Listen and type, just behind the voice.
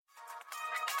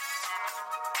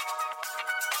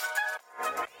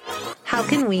How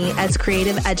can we, as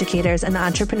creative educators and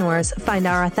entrepreneurs, find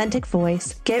our authentic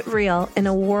voice, get real in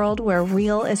a world where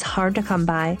real is hard to come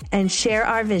by, and share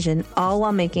our vision, all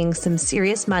while making some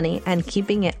serious money and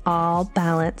keeping it all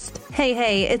balanced?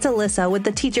 Hey, it's Alyssa with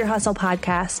the Teacher Hustle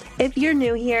podcast. If you're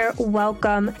new here,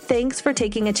 welcome. Thanks for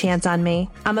taking a chance on me.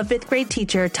 I'm a 5th grade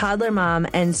teacher, toddler mom,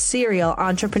 and serial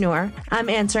entrepreneur. I'm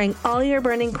answering all your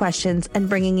burning questions and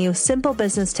bringing you simple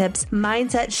business tips,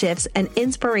 mindset shifts, and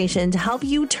inspiration to help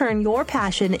you turn your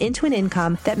passion into an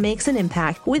income that makes an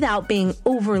impact without being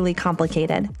overly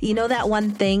complicated. You know that one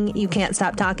thing you can't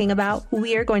stop talking about?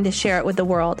 We are going to share it with the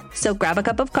world. So grab a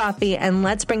cup of coffee and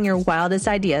let's bring your wildest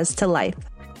ideas to life.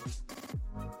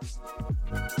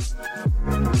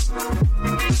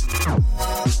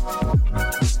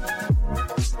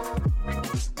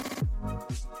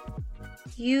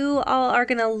 You all are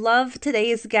going to love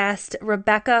today's guest.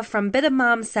 Rebecca from Bit of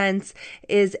Mom Sense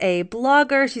is a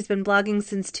blogger. She's been blogging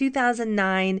since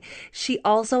 2009. She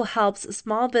also helps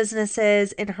small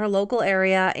businesses in her local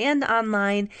area and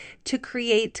online to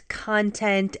create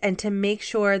content and to make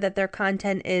sure that their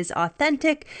content is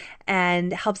authentic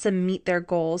and helps them meet their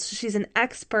goals. She's an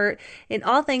expert in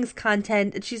all things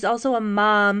content. She's also a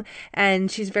mom and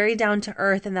she's very down to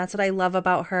earth, and that's what I love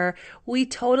about her. We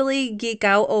totally geek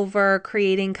out over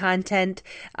creating content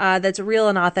that's real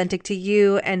and authentic to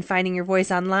you and finding your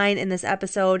voice online in this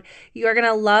episode. You are going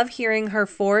to love hearing her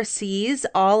 4 C's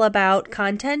all about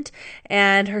content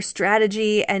and her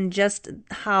strategy and just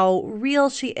how real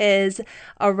she is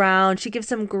around. She gives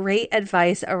some great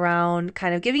advice around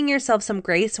kind of giving yourself some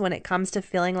grace when it comes to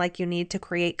feeling like you need to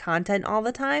create content all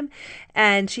the time.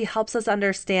 And she helps us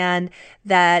understand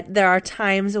that there are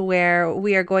times where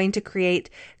we are going to create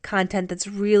content that's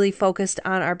really focused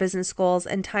on our business goals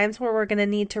and times where we're going to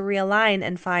need to realign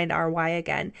and find our why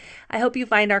again. I hope you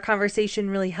find our conversation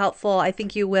really helpful. I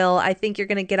think you will. I think you're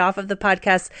going to get off of the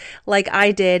podcast like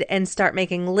I did and start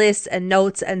making lists and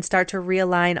notes and start to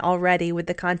realign already with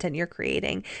the content you're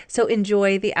creating. So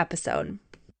enjoy the episode.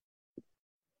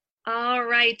 All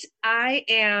right. I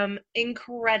am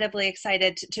incredibly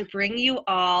excited to bring you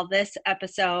all this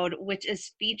episode, which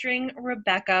is featuring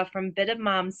Rebecca from Bit of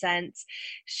Mom Sense.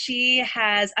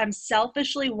 I'm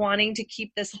selfishly wanting to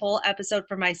keep this whole episode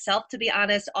for myself, to be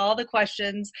honest. All the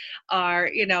questions are,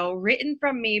 written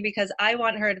from me because I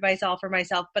want her advice all for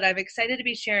myself, but I'm excited to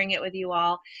be sharing it with you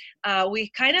all. We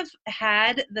kind of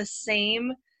had the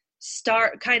same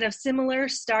similar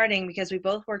starting because we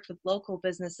both worked with local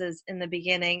businesses in the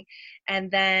beginning.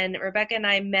 And then Rebecca and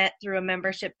I met through a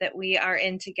membership that we are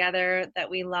in together that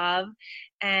we love.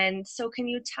 And so can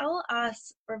you tell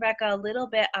us, Rebecca, a little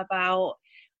bit about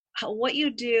what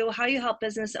you do, how you help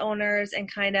business owners,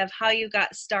 and kind of how you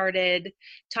got started?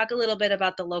 Talk a little bit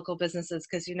about the local businesses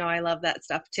because I love that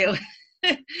stuff too.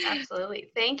 Absolutely.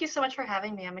 Thank you so much for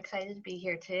having me. I'm excited to be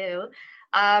here too.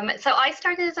 So I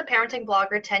started as a parenting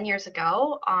blogger 10 years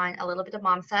ago on a little bit of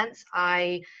mom sense.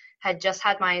 I had just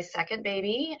had my second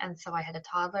baby, and so I had a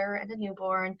toddler and a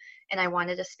newborn, and I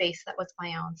wanted a space that was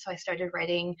my own. So I started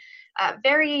writing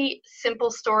very simple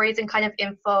stories and kind of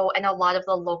info and a lot of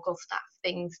the local stuff,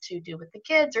 things to do with the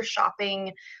kids or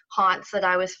shopping haunts that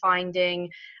I was finding.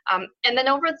 And then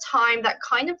over time, that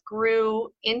kind of grew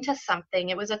into something.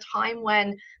 It was a time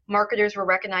when marketers were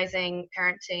recognizing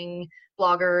parenting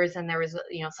bloggers, and there was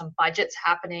some budgets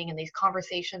happening and these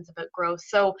conversations about growth.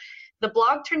 So the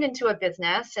blog turned into a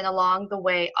business, and along the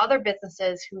way, other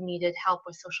businesses who needed help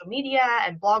with social media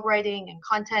and blog writing and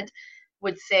content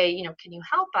would say, can you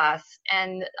help us?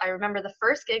 And I remember the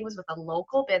first gig was with a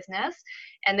local business,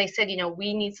 and they said,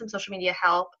 we need some social media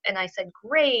help. And I said,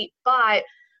 great, but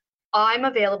I'm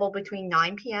available between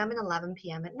 9 p.m. and 11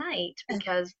 p.m. at night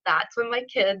because that's when my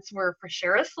kids were for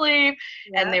sure asleep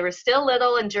and they were still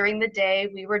little. And during the day,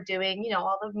 we were doing,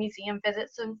 all the museum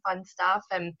visits and fun stuff.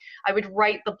 And I would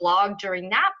write the blog during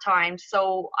nap time.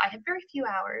 So I had very few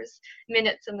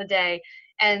minutes in the day.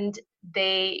 And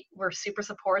they were super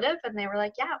supportive and they were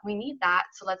like, yeah, we need that.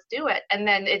 So let's do it. And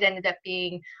then it ended up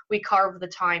being, we carved the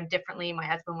time differently. My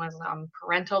husband was on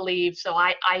parental leave. So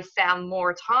I found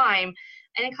more time.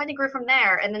 And it kind of grew from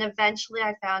there. And then eventually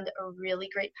I found a really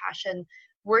great passion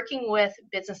working with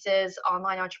businesses,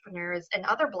 online entrepreneurs, and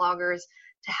other bloggers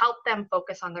to help them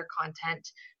focus on their content,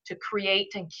 to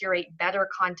create and curate better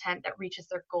content that reaches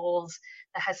their goals,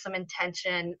 that has some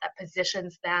intention, that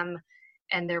positions them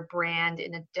and their brand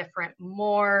in a different,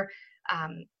 more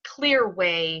clear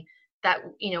way that,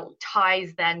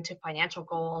 ties then to financial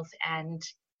goals and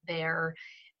their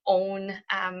own,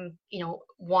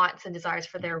 wants and desires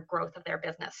for their growth of their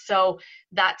business. So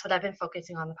that's what I've been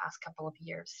focusing on the past couple of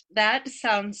years. That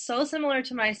sounds so similar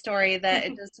to my story that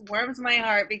it just warms my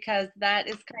heart, because that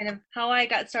is kind of how I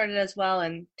got started as well.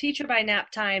 And teacher by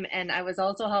nap time. And I was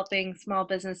also helping small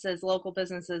businesses, local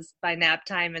businesses by nap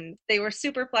time. And they were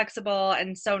super flexible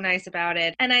and so nice about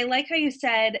it. And I like how you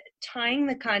said tying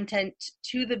the content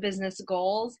to the business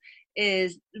goals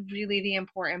is really the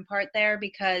important part there,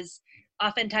 because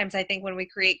oftentimes I think when we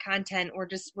create content,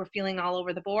 we're feeling all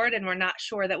over the board, and we're not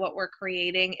sure that what we're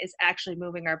creating is actually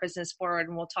moving our business forward.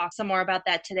 And we'll talk some more about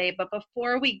that today. But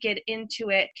before we get into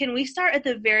it, can we start at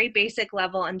the very basic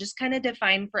level and just kind of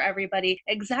define for everybody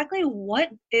exactly what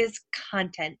is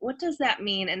content? What does that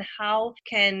mean, and how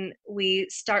can we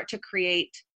start to create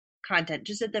content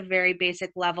just at the very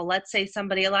basic level? Let's say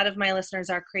a lot of my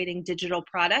listeners are creating digital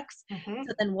products. Mm-hmm.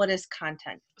 So then what is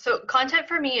content? So content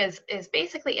for me is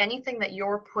basically anything that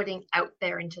you're putting out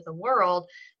there into the world,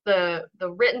 the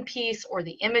written piece or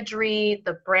the imagery,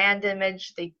 the brand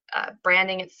image, the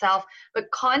branding itself.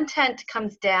 But content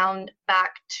comes down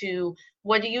back to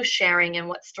what are you sharing and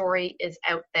what story is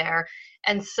out there.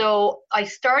 And so I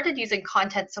started using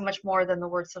content so much more than the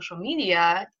word social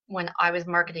media when I was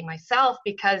marketing myself,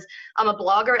 because I'm a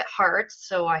blogger at heart.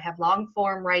 So I have long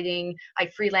form writing,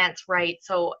 I freelance write.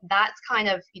 So that's kind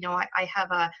of, I have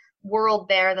a world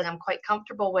there that I'm quite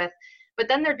comfortable with. But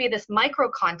then there'd be this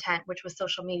micro content, which was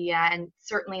social media. And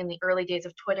certainly in the early days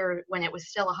of Twitter, when it was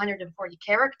still 140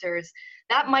 characters,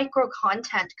 that micro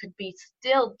content could be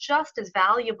still just as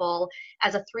valuable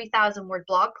as a 3,000 word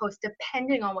blog post,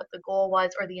 depending on what the goal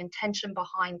was or the intention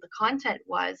behind the content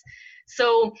was.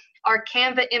 So our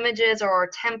Canva images or our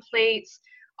templates,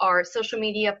 our social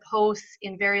media posts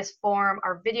in various form,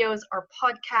 our videos, our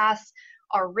podcasts,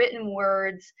 our written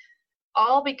words,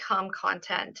 all become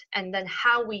content. And then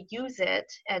how we use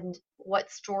it and what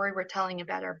story we're telling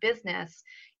about our business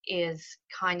is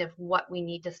kind of what we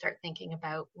need to start thinking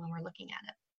about when we're looking at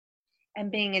it.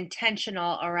 And being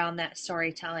intentional around that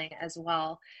storytelling as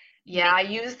well. Yeah, I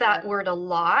use that word a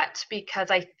lot because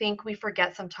I think we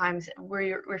forget sometimes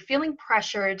we're feeling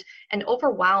pressured and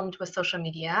overwhelmed with social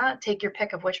media. Take your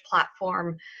pick of which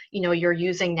platform, you're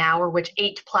using now, or which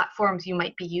 8 platforms you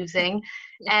might be using.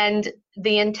 And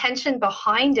the intention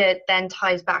behind it then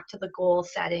ties back to the goal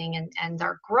setting and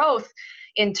our growth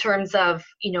in terms of,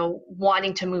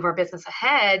 wanting to move our business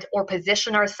ahead or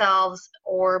position ourselves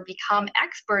or become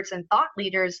experts and thought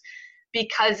leaders.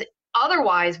 Because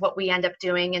otherwise, what we end up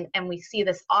doing, and we see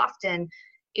this often,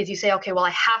 is you say, okay, well, I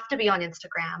have to be on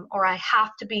Instagram or I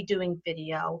have to be doing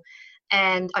video.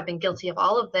 And I've been guilty of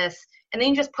all of this. And then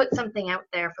you just put something out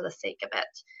there for the sake of it.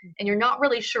 And you're not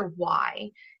really sure why.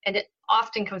 And it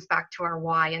often comes back to our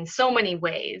why in so many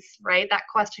ways, right? That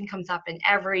question comes up in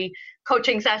every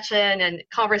coaching session and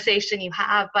conversation you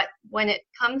have. But when it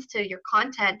comes to your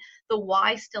content, the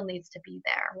why still needs to be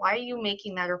there. Why are you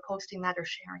making that or posting that or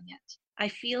sharing it? I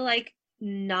feel like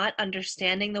not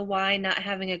understanding the why, not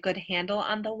having a good handle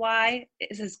on the why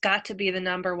has got to be the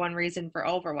number one reason for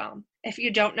overwhelm. If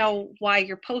you don't know why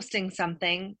you're posting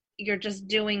something, you're just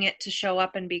doing it to show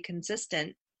up and be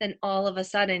consistent, then all of a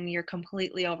sudden you're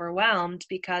completely overwhelmed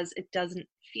because it doesn't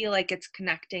feel like it's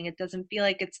connecting. It doesn't feel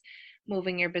like it's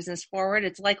moving your business forward.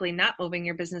 It's likely not moving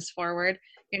your business forward.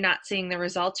 You're not seeing the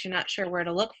results. You're not sure where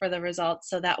to look for the results.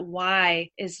 So that why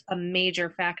is a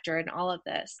major factor in all of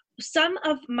this. Some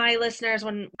of my listeners,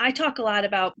 when I talk a lot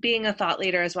about being a thought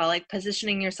leader as well, like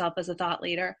positioning yourself as a thought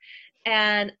leader,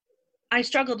 and I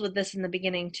struggled with this in the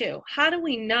beginning too. How do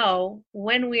we know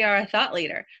when we are a thought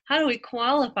leader? How do we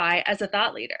qualify as a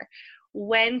thought leader?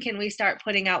 When can we start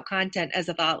putting out content as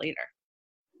a thought leader?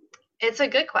 It's a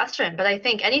good question, but I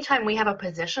think anytime we have a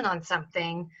position on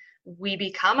something, we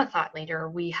become a thought leader.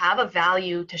 We have a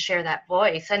value to share that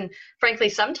voice. And frankly,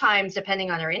 sometimes, depending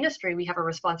on our industry, we have a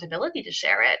responsibility to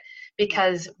share it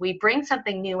because we bring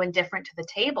something new and different to the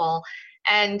table.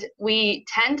 And we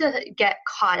tend to get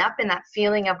caught up in that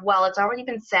feeling of, well, it's already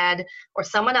been said or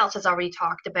someone else has already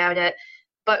talked about it.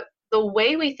 But the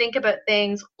way we think about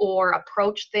things or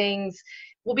approach things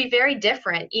will be very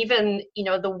different. Even,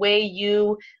 the way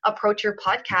you approach your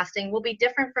podcasting will be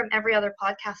different from every other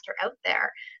podcaster out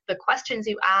there. The questions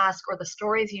you ask or the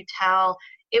stories you tell,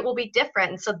 it will be different.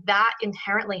 And so that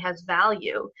inherently has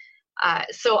value.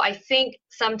 So I think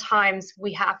sometimes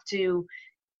we have to,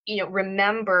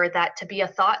 remember that to be a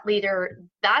thought leader,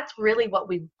 that's really what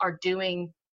we are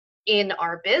doing in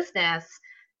our business.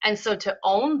 And so to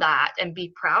own that and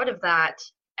be proud of that,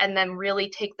 and then really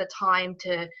take the time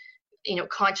to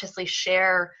consciously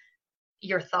share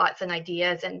your thoughts and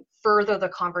ideas and further the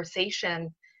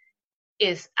conversation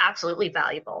is absolutely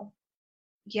valuable.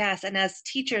 Yes, and as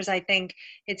teachers, I think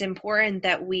it's important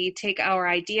that we take our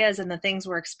ideas and the things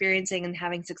we're experiencing and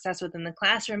having success within the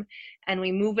classroom, and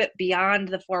we move it beyond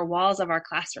the four walls of our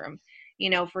classroom.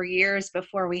 For years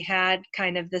before we had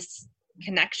kind of this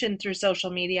connection through social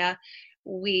media,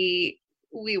 we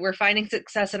we were finding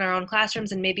success in our own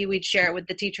classrooms, and maybe we'd share it with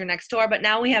the teacher next door, but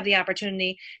now we have the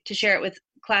opportunity to share it with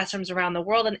classrooms around the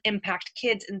world and impact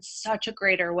kids in such a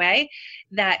greater way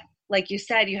that, like you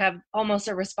said, you have almost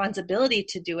a responsibility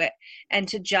to do it and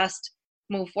to just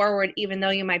move forward, even though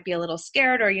you might be a little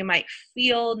scared or you might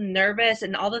feel nervous,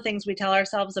 and all the things we tell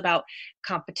ourselves about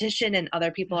competition and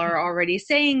other people are already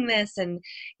saying this. And,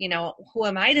 who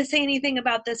am I to say anything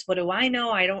about this? What do I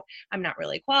know? I'm not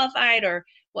really qualified, or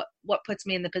what puts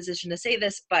me in the position to say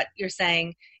this? But you're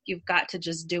saying you've got to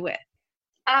just do it.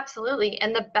 Absolutely.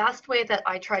 And the best way that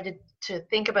I try to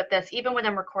think about this, even when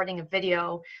I'm recording a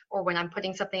video or when I'm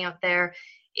putting something out there,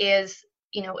 is,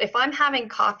 if I'm having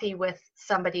coffee with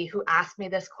somebody who asked me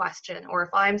this question, or if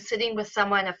I'm sitting with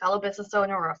someone, a fellow business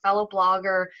owner or a fellow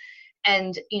blogger,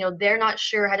 and, they're not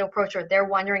sure how to approach, or they're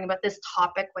wondering about this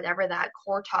topic, whatever that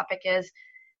core topic is,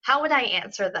 how would I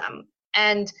answer them?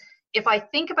 And if I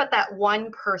think about that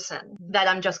one person that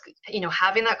I'm just,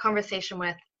 having that conversation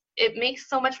with, it makes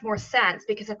so much more sense,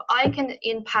 because if I can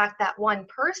impact that one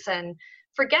person,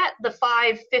 forget the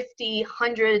 5, 50,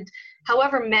 100,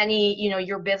 however many,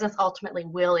 your business ultimately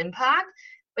will impact.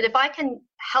 But if I can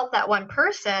help that one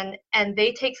person and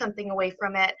they take something away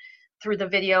from it through the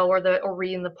video or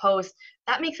reading the post,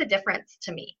 that makes a difference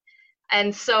to me.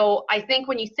 And so I think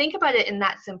when you think about it in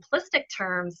that simplistic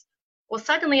terms, well,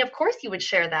 suddenly, of course, you would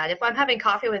share that. If I'm having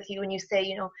coffee with you and you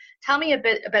say, tell me a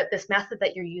bit about this method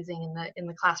that you're using in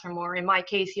the classroom, or in my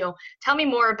case, tell me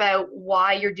more about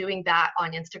why you're doing that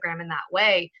on Instagram in that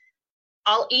way,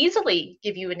 I'll easily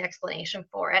give you an explanation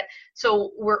for it.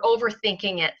 So we're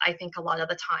overthinking it, I think, a lot of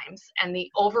the times. And the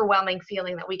overwhelming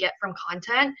feeling that we get from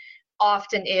content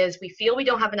often is we feel we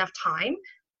don't have enough time.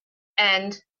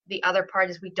 And the other part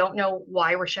is we don't know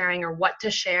why we're sharing or what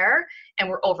to share, and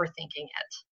we're overthinking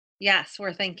it. Yes,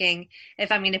 we're thinking,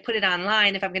 if I'm going to put it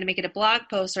online, if I'm going to make it a blog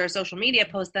post or a social media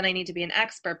post, then I need to be an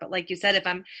expert. But like you said, if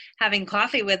I'm having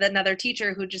coffee with another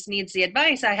teacher who just needs the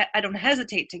advice, I don't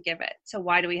hesitate to give it. So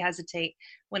why do we hesitate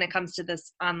when it comes to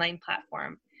this online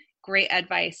platform? Great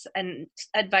advice, and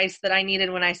advice that I needed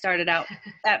when I started out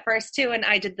at first too. And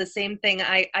I did the same thing.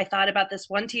 I thought about this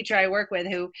one teacher I work with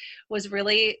who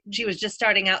she was just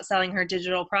starting out selling her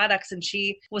digital products, and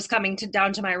she was coming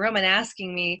down to my room and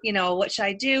asking me, what should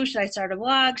I do? Should I start a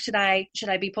blog? Should I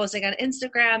be posting on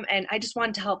Instagram? And I just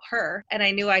wanted to help her, and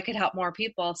I knew I could help more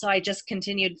people. So I just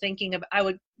continued thinking I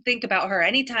would think about her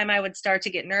anytime I would start to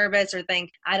get nervous or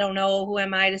think, I don't know, who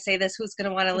am I to say this? Who's going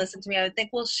to want to listen to me? I would think,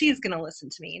 well, she's going to listen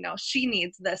to me. She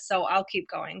needs this, so I'll keep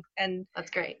going. And that's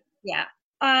great. Yeah.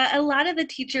 A lot of the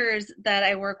teachers that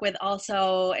I work with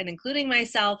also, and including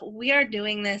myself, we are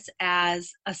doing this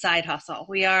as a side hustle.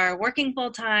 We are working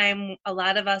full time, a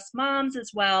lot of us moms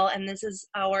as well, and this is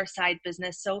our side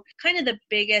business. So kind of the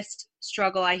biggest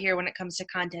struggle I hear when it comes to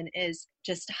content is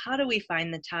just how do we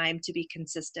find the time to be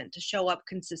consistent, to show up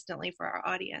consistently for our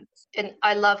audience? And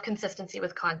I love consistency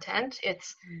with content.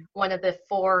 It's one of the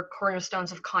 4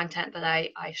 cornerstones of content that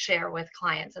I share with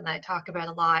clients and that I talk about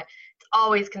a lot. It's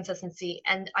always consistency.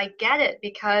 And I get it,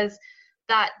 because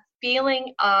that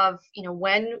feeling of,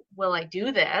 when will I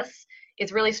do this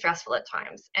is really stressful at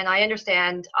times. And I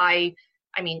understand, I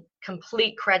mean,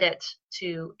 complete credit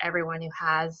to everyone who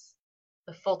has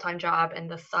the full-time job and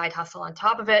the side hustle on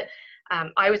top of it.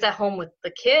 I was at home with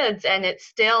the kids, and it's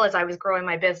still, as I was growing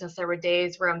my business, there were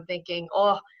days where I'm thinking,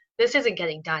 oh, this isn't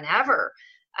getting done ever.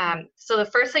 So the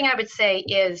first thing I would say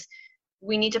is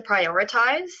we need to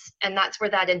prioritize, and that's where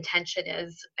that intention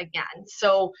is again.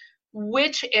 So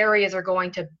which areas are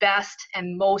going to best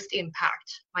and most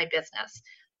impact my business?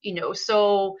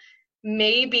 So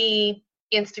maybe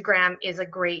Instagram is a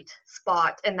great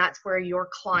spot, and that's where your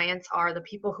clients are, the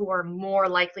people who are more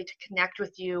likely to connect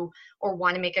with you or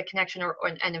want to make a connection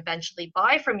and eventually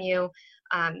buy from you,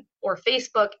 or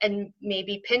Facebook, and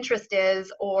maybe Pinterest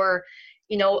is, or,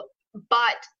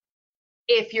 but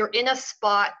if you're in a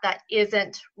spot that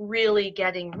isn't really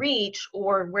getting reach,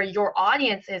 or where your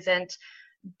audience isn't,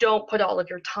 don't put all of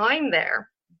your time there.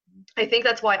 I think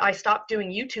that's why I stopped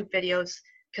doing YouTube videos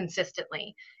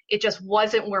consistently. It just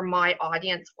wasn't where my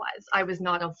audience was. I was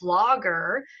not a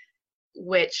vlogger,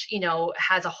 which,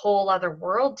 has a whole other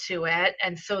world to it.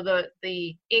 And so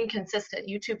the inconsistent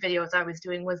YouTube videos I was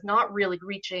doing was not really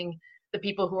reaching the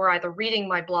people who were either reading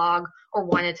my blog or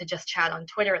wanted to just chat on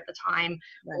Twitter at the time,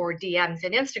 right, or DMs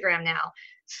and Instagram now.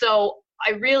 So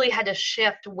I really had to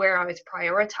shift where I was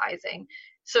prioritizing.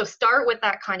 So start with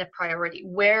that kind of priority.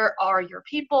 Where are your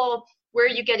people? Where are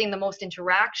you getting the most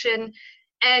interaction?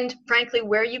 And frankly,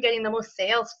 where are you getting the most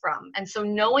sales from? And so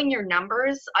knowing your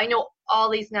numbers, I know all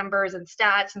these numbers and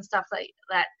stats and stuff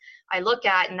that I look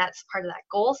at, and that's part of that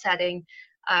goal setting.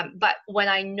 But when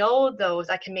I know those,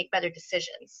 I can make better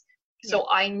decisions. Yeah. So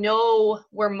I know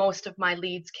where most of my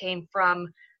leads came from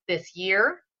this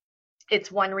year.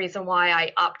 It's one reason why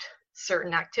I upped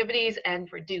certain activities and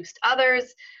reduced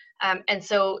others. And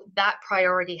so that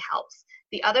priority helps.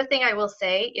 The other thing I will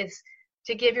say is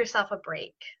to give yourself a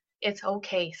break. It's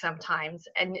okay sometimes.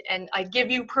 And I give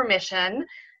you permission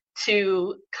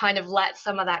to kind of let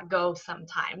some of that go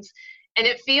sometimes. And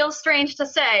it feels strange to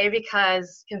say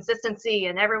because consistency,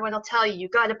 and everyone will tell you, you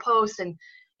got to post and,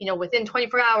 within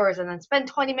 24 hours and then spend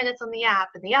 20 minutes on the app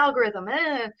and the algorithm.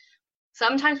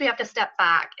 Sometimes we have to step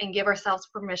back and give ourselves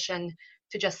permission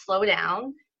to just slow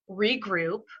down,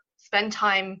 regroup, spend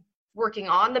time working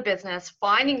on the business,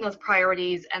 finding those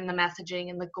priorities and the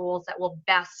messaging and the goals that will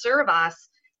best serve us,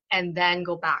 and then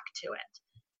go back to it.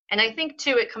 And I think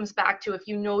too, it comes back to, if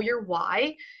you know your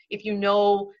why, if you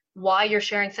know why you're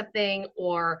sharing something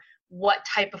or what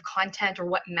type of content or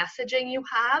what messaging you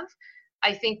have,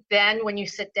 I think then when you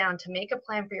sit down to make a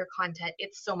plan for your content,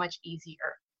 it's so much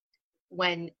easier.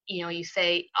 When you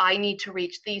say, I need to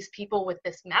reach these people with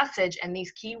this message and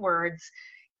these keywords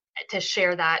to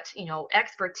share that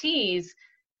expertise,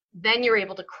 then you're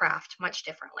able to craft much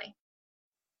differently.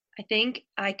 I think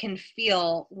I can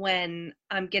feel when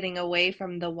I'm getting away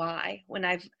from the why, when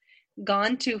I've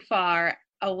gone too far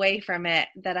away from it,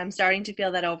 that I'm starting to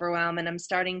feel that overwhelm, and I'm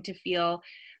starting to feel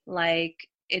like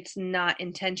it's not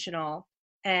intentional.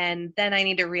 And then I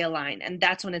need to realign. And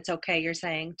that's when it's okay, you're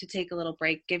saying, to take a little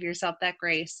break, give yourself that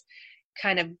grace,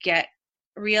 kind of get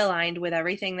realigned with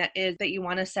everything that you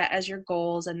want to set as your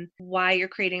goals and why you're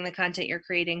creating the content you're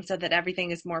creating, so that everything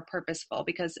is more purposeful.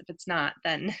 Because if it's not,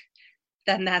 then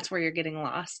that's where you're getting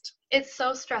lost. It's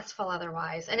so stressful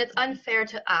otherwise. And it's unfair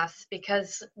to us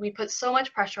because we put so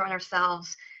much pressure on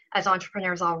ourselves as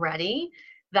entrepreneurs already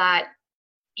that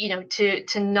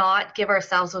to not give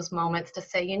ourselves those moments to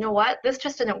say, you know what, this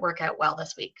just didn't work out well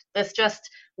this week. This just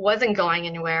wasn't going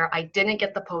anywhere. I didn't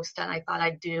get the post done I thought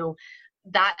I'd do.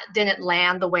 That didn't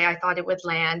land the way I thought it would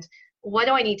land. What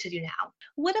do I need to do now?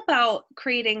 What about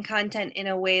creating content in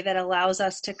a way that allows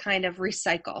us to kind of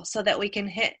recycle, so that we can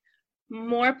hit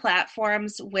more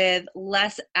platforms with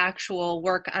less actual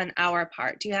work on our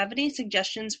part? Do you have any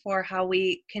suggestions for how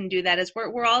we can do that? As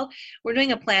we're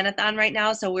doing a Planathon right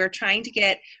now, so we're trying to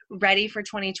get ready for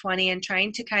 2020 and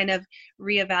trying to kind of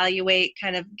reevaluate,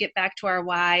 kind of get back to our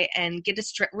why and get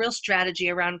a real strategy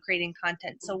around creating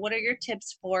content. So what are your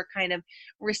tips for kind of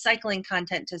recycling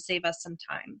content to save us some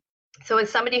time? So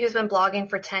as somebody who's been blogging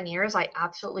for 10 years, I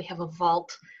absolutely have a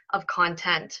vault of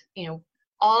content,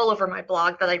 all over my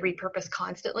blog that I repurpose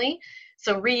constantly.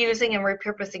 So reusing and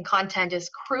repurposing content is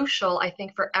crucial, I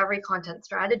think, for every content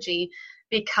strategy,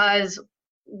 because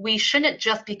we shouldn't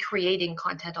just be creating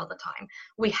content all the time.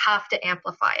 We have to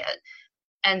amplify it.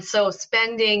 And so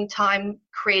spending time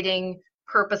creating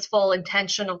purposeful,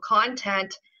 intentional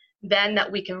content then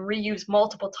that we can reuse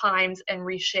multiple times and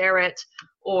reshare it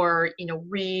or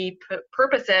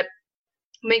repurpose it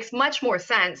makes much more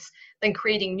sense than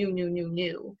creating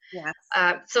new. Yes.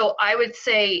 So I would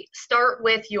say start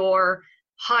with your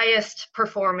highest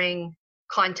performing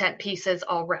content pieces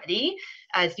already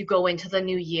as you go into the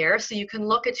new year. So you can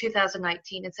look at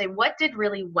 2019 and say, what did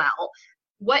really well?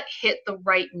 What hit the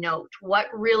right note? What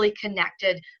really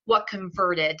connected? What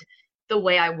converted the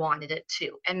way I wanted it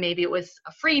to? And maybe it was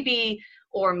a freebie,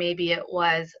 or maybe it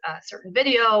was a certain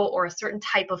video or a certain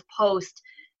type of post.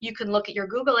 You can look at your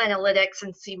Google Analytics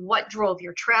and see what drove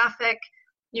your traffic.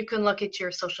 You can look at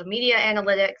your social media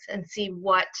analytics and see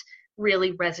what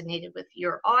really resonated with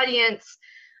your audience.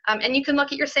 And you can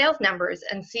look at your sales numbers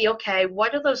and see, okay,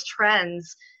 what are those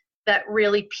trends that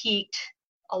really peaked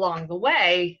along the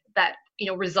way that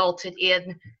resulted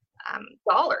in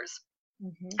dollars.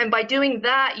 Mm-hmm. And by doing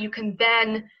that, you can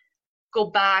then go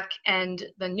back, and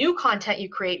the new content you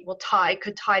create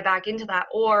could tie back into that,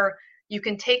 or you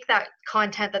can take that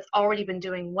content that's already been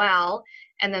doing well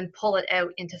and then pull it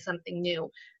out into something new.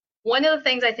 One of the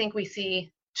things I think we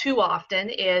see too often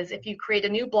is if you create a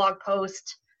new blog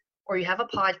post, or you have a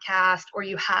podcast, or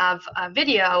you have a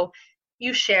video,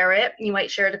 you share it. You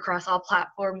might share it across all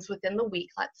platforms within the week,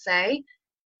 let's say,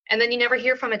 and then you never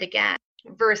hear from it again.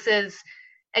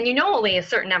 And only a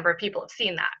certain number of people have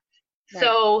seen that. Right.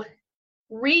 So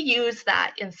reuse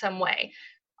that in some way.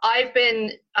 I've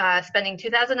been spending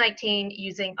 2019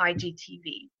 using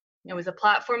IGTV. It was a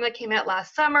platform that came out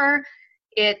last summer.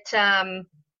 It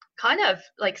kind of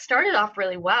like started off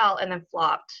really well and then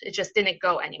flopped. It just didn't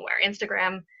go anywhere.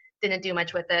 Instagram didn't do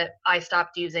much with it. I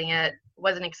stopped using it. It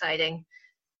wasn't exciting.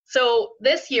 So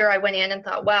this year I went in and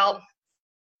thought, well,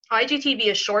 IGTV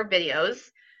is short videos.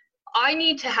 I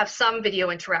need to have some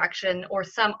video interaction or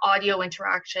some audio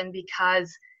interaction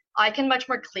because I can much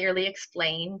more clearly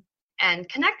explain and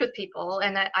connect with people.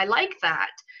 And I like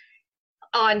that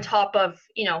on top of,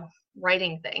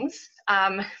 writing things,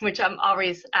 which I'm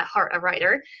always at heart a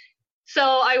writer. So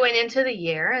I went into the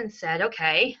year and said,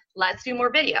 okay, let's do more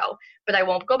video, but I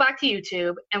won't go back to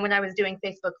YouTube. And when I was doing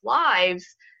Facebook Lives,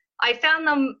 I found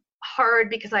them hard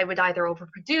because I would either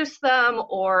overproduce them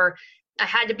or I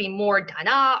had to be more done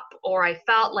up, or I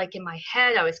felt like in my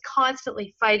head I was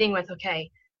constantly fighting with, okay,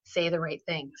 say the right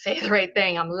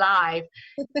thing, I'm live.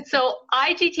 So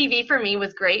IGTV for me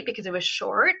was great because it was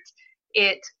short.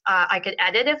 I could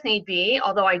edit if need be,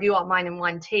 although I do all mine in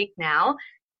one take now.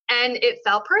 And it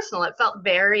felt personal. It felt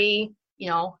very,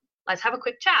 let's have a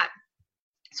quick chat.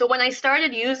 So when I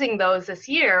started using those this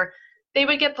year, they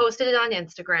would get posted on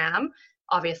Instagram,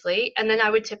 obviously, and then I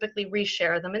would typically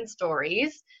reshare them in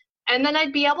stories. And then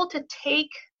I'd be able to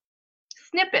take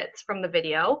snippets from the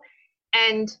video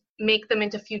and make them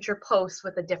into future posts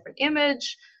with a different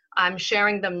image. I'm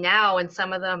sharing them now, and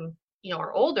some of them,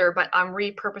 are older, but I'm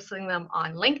repurposing them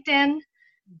on LinkedIn.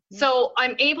 Mm-hmm. So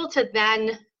I'm able to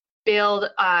then build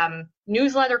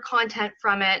newsletter content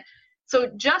from it.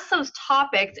 So just those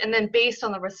topics, and then based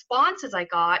on the responses I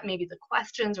got, maybe the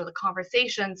questions or the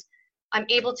conversations, I'm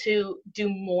able to do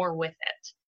more with it.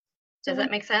 Does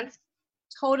that make sense?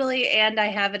 Totally. And I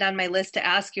have it on my list to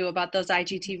ask you about those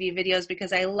IGTV videos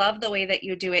because I love the way that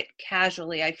you do it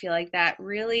casually. I feel like that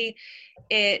really,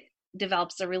 it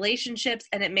develops the relationships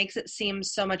and it makes it seem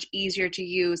so much easier to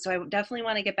use. So I definitely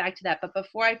want to get back to that. But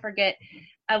before I forget,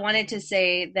 I wanted to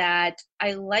say that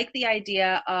I like the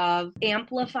idea of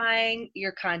amplifying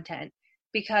your content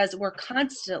because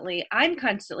I'm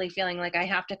constantly feeling like I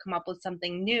have to come up with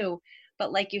something new.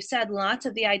 But like you said, lots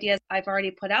of the ideas I've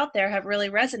already put out there have really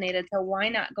resonated. So why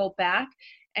not go back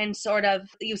and sort of,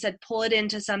 you said, pull it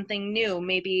into something new,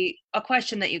 maybe a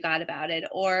question that you got about it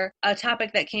or a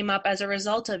topic that came up as a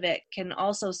result of it can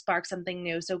also spark something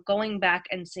new. So going back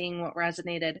and seeing what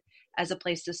resonated as a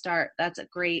place to start, that's a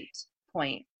great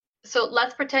point. So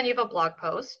let's pretend you have a blog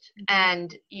post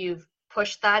and you've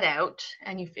pushed that out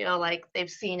and you feel like they've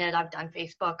seen it. I've done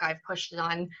Facebook, I've pushed it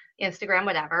on Instagram,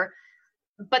 whatever.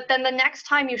 But then the next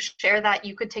time you share that,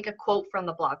 you could take a quote from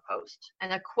the blog post,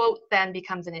 and a quote then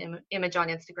becomes an image on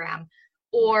Instagram,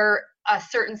 or a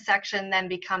certain section then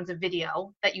becomes a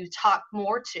video that you talk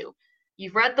more to.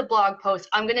 You've read the blog post.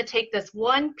 I'm going to take this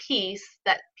one piece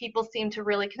that people seem to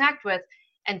really connect with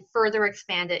and further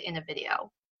expand it in a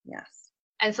video. Yes.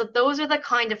 And so those are the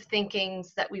kind of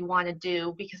thinkings that we want to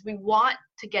do because we want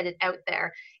to get it out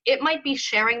there. It might be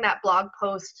sharing that blog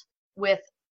post with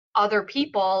other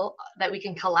people that we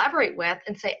can collaborate with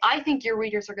and say, I think your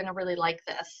readers are going to really like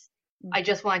this. I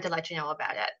just wanted to let you know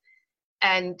about it.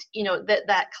 And,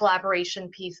 that collaboration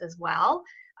piece as well,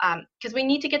 because we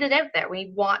need to get it out there.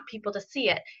 We want people to see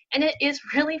it. And it is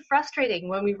really frustrating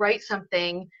when we write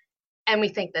something and we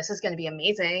think this is going to be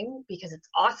amazing because it's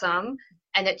awesome.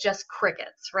 And it just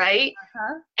crickets, right?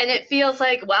 Uh-huh. And it feels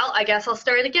like, well, I guess I'll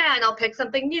start again. I'll pick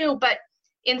something new. But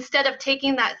instead of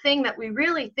taking that thing that we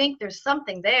really think there's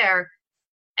something there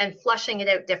and flushing it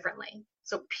out differently.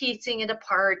 So piecing it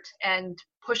apart and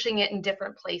pushing it in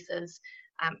different places.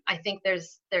 I think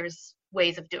there's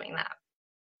ways of doing that.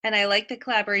 And I like the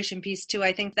collaboration piece too.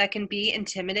 I think that can be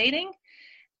intimidating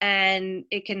and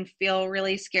it can feel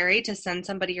really scary to send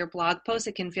somebody your blog post.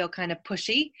 It can feel kind of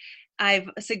pushy. I've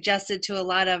suggested to a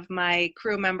lot of my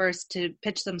crew members to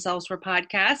pitch themselves for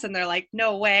podcasts, and they're like,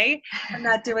 no way, I'm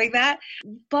not doing that.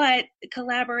 But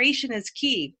collaboration is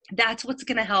key. That's what's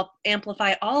going to help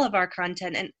amplify all of our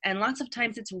content. And lots of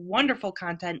times it's wonderful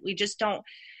content. We just don't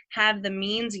have the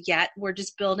means yet. We're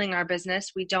just building our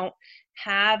business. We don't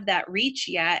have that reach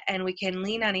yet, and we can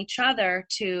lean on each other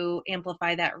to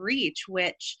amplify that reach,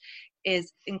 which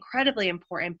is incredibly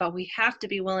important, but we have to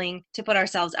be willing to put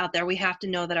ourselves out there. We have to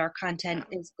know that our content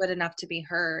is good enough to be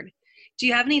heard. Do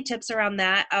you have any tips around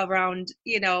that, around,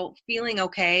 feeling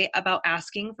okay about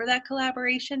asking for that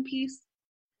collaboration piece?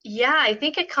 Yeah, I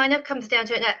think it kind of comes down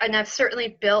to it. And I've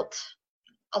certainly built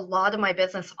a lot of my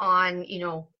business on,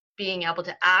 being able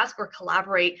to ask or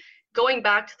collaborate. Going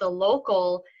back to the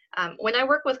local, when I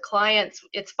work with clients,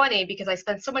 it's funny because I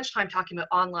spend so much time talking about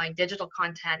online digital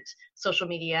content, social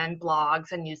media and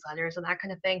blogs and newsletters and that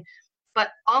kind of thing. But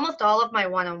almost all of my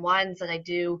one-on-ones that I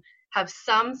do, have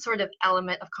some sort of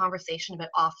element of conversation about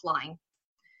offline.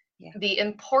 Yeah. The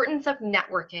importance of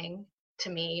networking to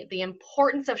me, the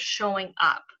importance of showing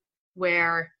up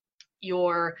where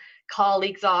your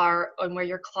colleagues are and where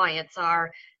your clients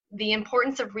are, the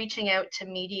importance of reaching out to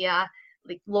media,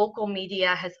 like local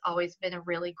media has always been a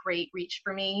really great reach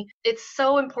for me. It's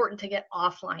so important to get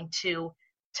offline too,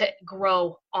 to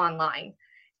grow online.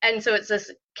 And so it's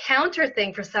this counter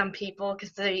thing for some people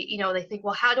because they think,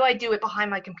 well, how do I do it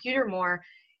behind my computer more?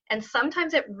 And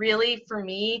sometimes it really, for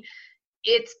me,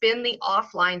 it's been the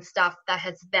offline stuff that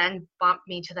has then bumped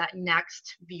me to that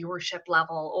next viewership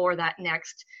level, or that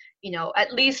next,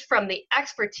 at least from the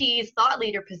expertise, thought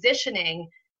leader positioning,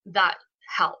 that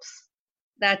helps.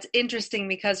 That's interesting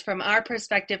because from our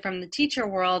perspective, from the teacher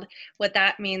world, what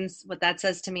that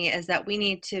says to me is that we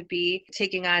need to be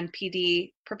taking on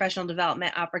PD, professional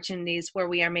development opportunities, where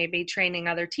we are maybe training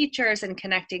other teachers and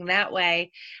connecting that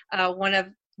way.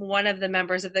 One of the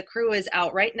members of the crew is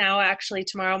out right now, actually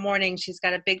tomorrow morning. She's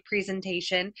got a big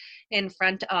presentation in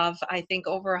front of, I think,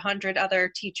 over 100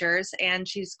 other teachers, and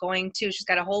she's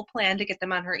got a whole plan to get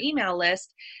them on her email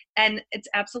list. And it's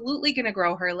absolutely going to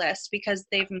grow her list because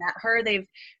they've met her. They've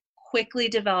quickly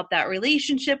developed that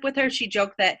relationship with her. She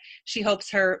joked that she hopes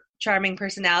her charming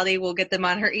personality will get them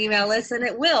on her email list, and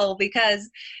it will, because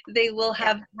they will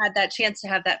have had that chance to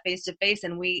have that face-to-face.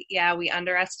 And we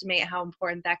underestimate how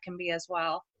important that can be as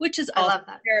well, which is also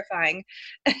terrifying.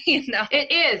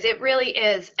 It really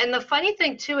is. And the funny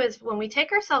thing too is when we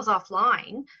take ourselves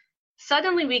offline,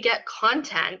 suddenly we get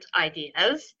content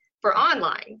ideas for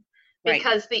online,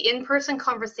 because the in-person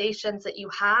conversations that you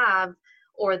have,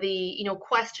 or the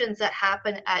questions that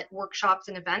happen at workshops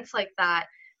and events like that,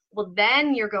 well,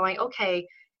 then you're going, okay,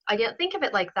 I didn't think of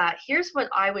it like that. Here's what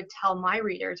I would tell my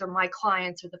readers or my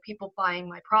clients or the people buying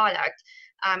my product.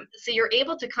 So you're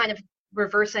able to kind of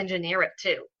reverse engineer it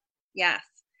too. Yes.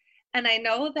 And I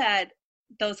know that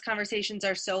those conversations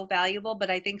are so valuable,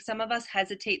 but I think some of us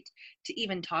hesitate to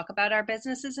even talk about our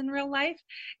businesses in real life.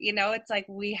 It's like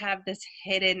we have this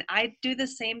hidden, I do the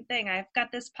same thing. I've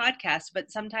got this podcast, but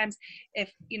sometimes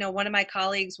if, one of my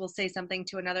colleagues will say something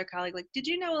to another colleague, like, did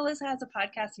you know Alyssa has a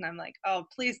podcast? And I'm like, oh,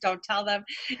 please don't tell them.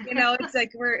 It's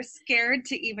like we're scared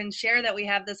to even share that we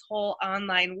have this whole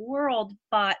online world,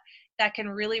 but that can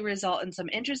really result in some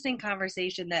interesting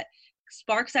conversation that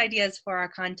sparks ideas for our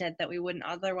content that we wouldn't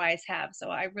otherwise have. So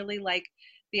I really like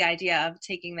the idea of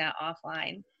taking that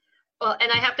offline. Well,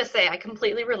 and I have to say, I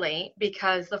completely relate,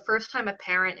 because the first time a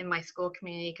parent in my school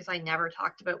community, because I never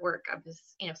talked about work, I was,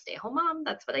 stay-at-home mom.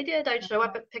 That's what I did. I'd show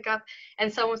up and pick up,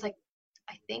 and someone was like,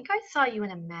 I think I saw you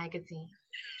in a magazine.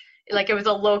 Like it was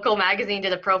a local magazine,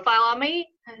 did a profile on me.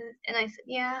 And I said,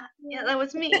 yeah, that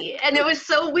was me. And it was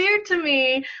so weird to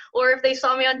me. Or if they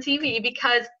saw me on TV,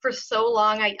 because for so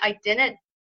long I didn't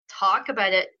talk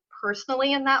about it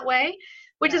personally in that way,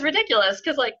 which is ridiculous,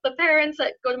 because like the parents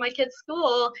that go to my kids'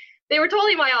 school, they were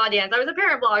totally my audience. I was a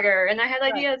parent blogger and I had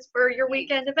ideas for your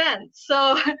weekend events.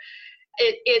 So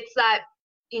it's that,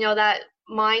 that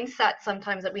mindset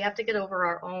sometimes that we have to get over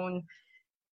our own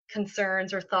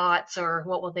concerns or thoughts, or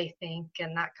what will they think,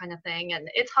 and that kind of thing. And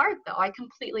it's hard though. I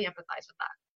completely empathize with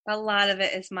that. A lot of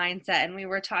it is mindset. And we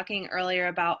were talking earlier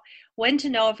about when to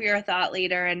know if you're a thought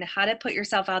leader and how to put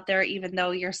yourself out there even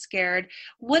though you're scared.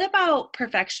 What about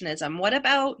perfectionism? What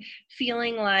about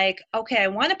feeling like, okay, I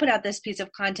want to put out this piece of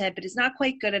content, but it's not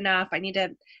quite good enough. I need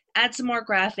to add some more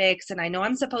graphics, and I know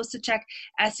I'm supposed to check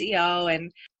SEO.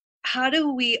 And how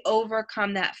do we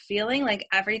overcome that feeling like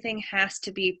everything has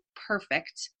to be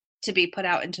perfect to be put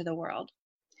out into the world?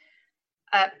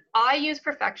 I use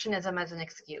perfectionism as an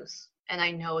excuse, and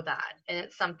I know that. And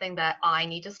it's something that I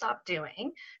need to stop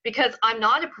doing, because I'm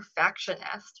not a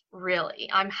perfectionist, really.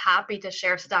 I'm happy to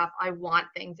share stuff. I want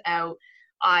things out.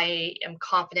 I am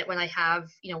confident when I have,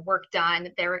 work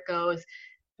done, there it goes.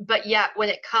 But yet when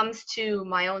it comes to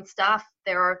my own stuff,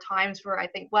 there are times where I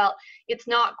think, well, it's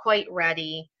not quite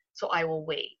ready, so I will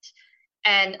wait.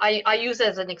 And I use it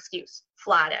as an excuse,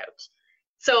 flat out.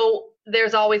 So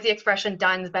there's always the expression,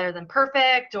 done is better than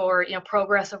perfect, or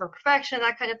progress over perfection,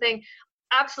 that kind of thing.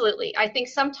 Absolutely. I think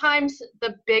sometimes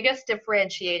the biggest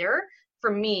differentiator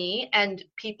for me and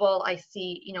people I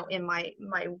see, in my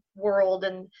world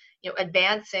and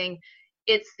advancing,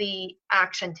 it's the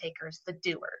action takers, the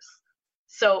doers.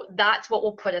 So that's what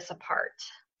will put us apart.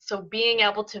 So being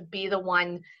able to be the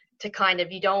one to kind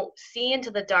of, you don't see into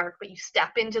the dark, but you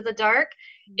step into the dark,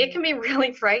 it can be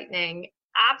really frightening.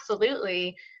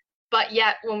 Absolutely. But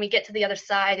yet when we get to the other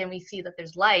side and we see that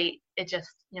there's light, it just,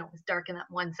 it's dark in that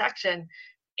one section.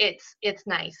 It's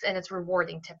nice and it's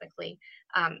rewarding typically.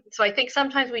 So I think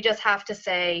sometimes we just have to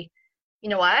say, you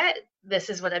know what? This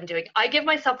is what I'm doing. I give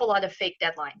myself a lot of fake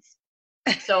deadlines.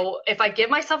 So if I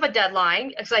give myself a deadline,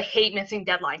 because I hate missing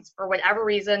deadlines for whatever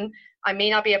reason, I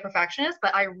may not be a perfectionist,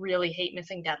 but I really hate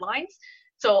missing deadlines.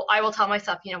 So I will tell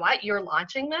myself, you know what, you're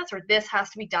launching this, or this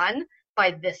has to be done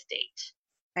by this date.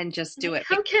 And just I'm do like,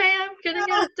 it. okay, I'm gonna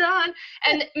get it done.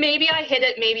 And maybe I hit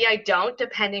it, maybe I don't,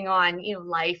 depending on,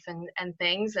 life and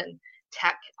things. And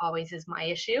tech always is my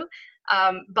issue.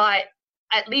 But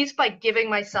at least by giving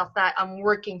myself that, I'm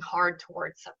working hard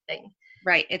towards something.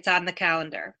 Right. It's on the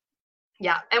calendar.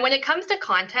 Yeah. And when it comes to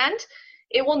content,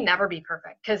 it will never be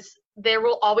perfect because there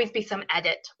will always be some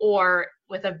edit, or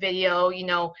with a video,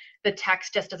 the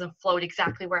text just doesn't float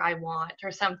exactly where I want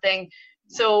or something.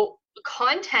 So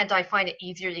content, I find it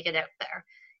easier to get out there.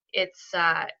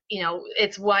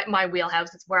 It's what my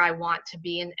wheelhouse, it's where I want to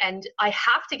be. And I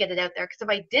have to get it out there because if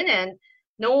I didn't,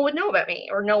 no one would know about me,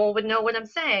 or no one would know what I'm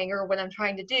saying or what I'm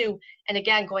trying to do. And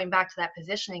again, going back to that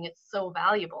positioning, it's so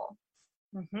valuable.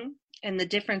 Mm-hmm. And the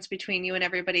difference between you and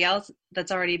everybody else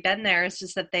that's already been there is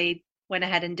just that they went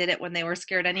ahead and did it when they were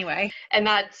scared anyway. And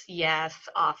that's, yes,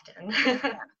 often.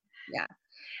 Yeah.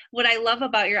 What I love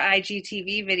about your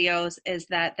IGTV videos is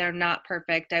that they're not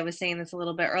perfect. I was saying this a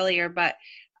little bit earlier, but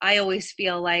I always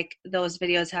feel like those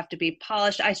videos have to be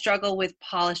polished. I struggle with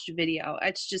polished video.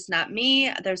 It's just not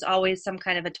me. There's always some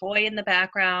kind of a toy in the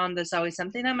background. There's always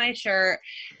something on my shirt.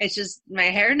 It's just my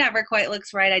hair never quite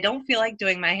looks right. I don't feel like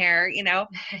doing my hair,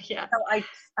 Yeah. So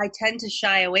I tend to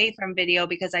shy away from video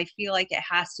because I feel like it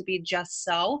has to be just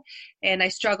so. And I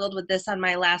struggled with this on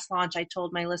my last launch. I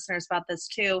told my listeners about this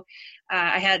too.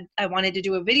 I wanted to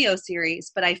do a video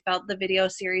series, but I felt the video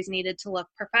series needed to look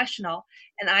professional.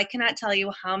 And I cannot tell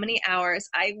you how many hours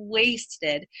I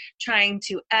wasted trying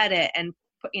to edit and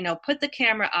put the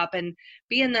camera up and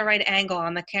be in the right angle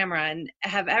on the camera and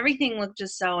have everything look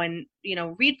just so, and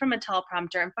read from a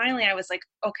teleprompter. And finally I was like,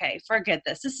 okay, forget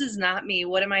this. This is not me.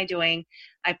 What am I doing?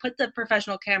 I put the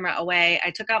professional camera away.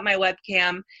 I took out my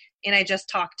webcam and I just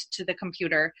talked to the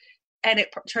computer, and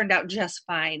it turned out just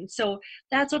fine. So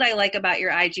that's what I like about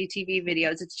your IGTV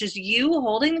videos. It's just you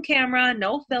holding the camera,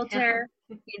 no filter.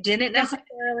 Yeah. You didn't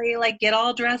necessarily get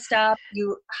all dressed up.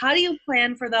 How do you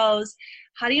plan for those?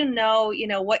 How do you know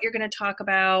what you're going to talk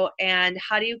about, and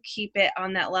how do you keep it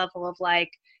on that level of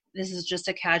this is just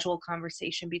a casual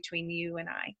conversation between you and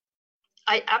I?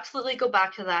 I absolutely go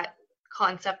back to that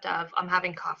concept of I'm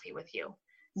having coffee with you.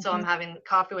 So Mm-hmm. I'm having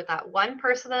coffee with that one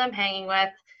person that I'm hanging with.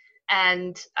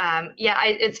 And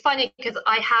it's funny because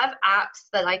I have apps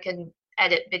that I can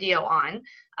edit video on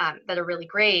that are really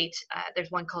great.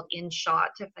 There's one called InShot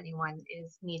if anyone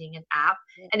is needing an app,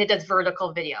 and it does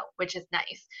vertical video, which is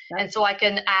nice. Right. And so I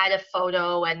can add a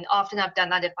photo, and often I've done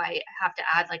that if I have to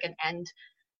add an end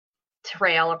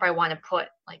trail, if I want to put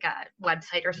a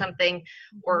website or something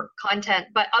or content.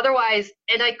 But otherwise,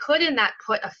 and I could in that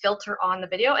put a filter on the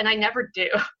video, and I never do.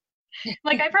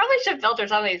 I probably should filter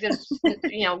some of these.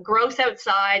 It's gross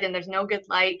outside and there's no good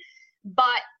light.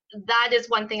 But that is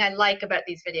one thing I like about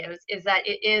these videos, is that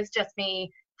it is just me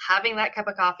having that cup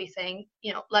of coffee saying,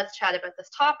 let's chat about this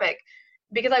topic,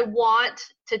 because I want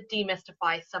to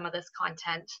demystify some of this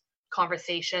content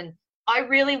conversation. I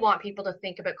really want people to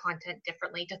think about content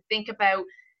differently, to think about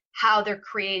how they're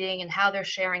creating and how they're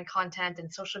sharing content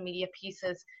and social media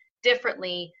pieces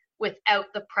differently, without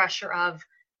the pressure of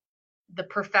the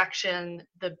perfection,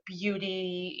 the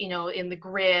beauty, in the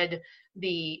grid,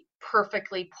 the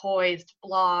perfectly poised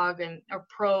blog or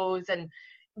prose. And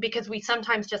because we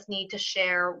sometimes just need to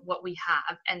share what we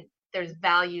have, and there's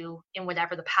value in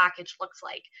whatever the package looks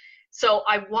like. So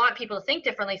I want people to think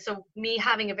differently. So me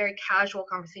having a very casual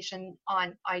conversation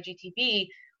on IGTV,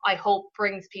 I hope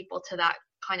brings people to that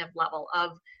kind of level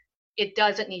of, it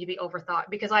doesn't need to be overthought,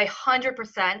 because I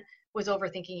 100% was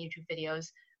overthinking YouTube videos.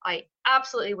 I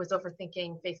absolutely was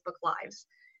overthinking Facebook Lives,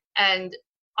 and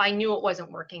I knew it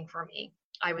wasn't working for me.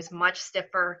 I was much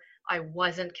stiffer. I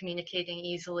wasn't communicating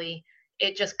easily.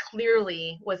 It just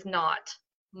clearly was not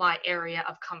my area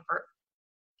of comfort.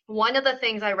 One of the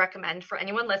things I recommend for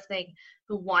anyone listening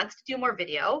who wants to do more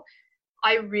video,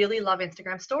 I really love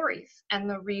Instagram stories. And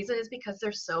the reason is because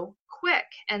they're so quick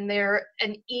and they're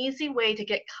an easy way to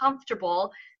get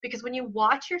comfortable, because when you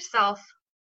watch yourself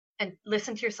and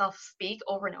listen to yourself speak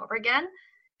over and over again,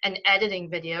 and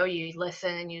editing video, you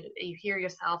listen and you hear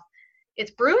yourself, it's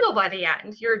brutal by the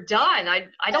end. You're done.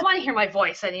 I don't want to hear my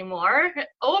voice anymore.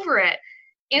 Over it.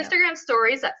 Instagram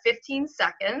stories at 15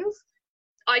 seconds.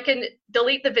 I can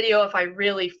delete the video if I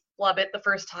really flub it the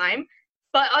first time.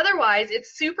 But otherwise,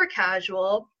 it's super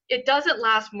casual. It doesn't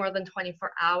last more than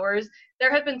 24 hours.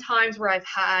 There have been times where I've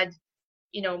had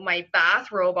my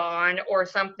bathrobe on or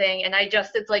something, and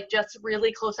it's like just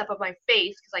really close up of my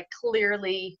face because I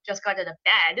clearly just got out of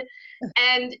bed.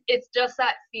 And it's just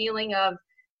that feeling of,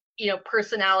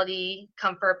 personality,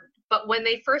 comfort. But when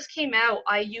they first came out,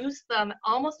 I used them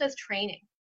almost as training.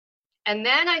 And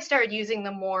then I started using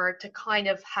them more to kind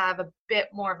of have a bit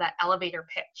more of that elevator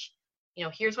pitch.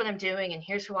 Here's what I'm doing and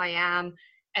here's who I am.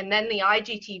 And then the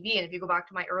IGTV, and if you go back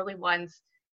to my early ones,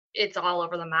 it's all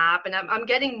over the map. And I'm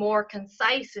getting more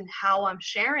concise in how I'm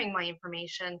sharing my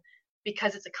information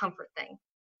because it's a comfort thing.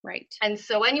 Right. And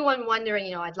so anyone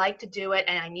wondering, I'd like to do it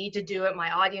and I need to do it,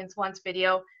 my audience wants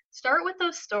video, start with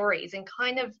those stories and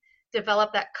kind of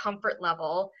develop that comfort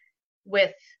level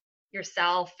with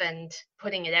yourself and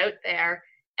putting it out there,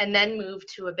 and then move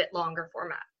to a bit longer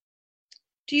format.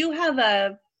 Do you have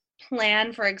a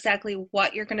plan for exactly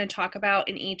what you're going to talk about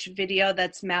in each video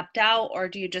that's mapped out, or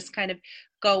do you just kind of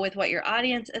go with what your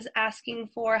audience is asking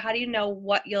for? How do you know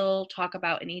what you'll talk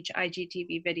about in each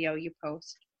IGTV video you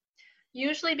post?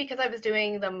 Usually, because I was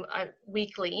doing them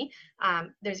weekly,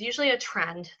 there's usually a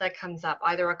trend that comes up.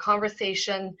 Either a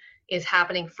conversation is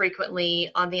happening frequently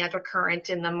on the undercurrent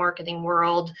in the marketing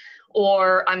world,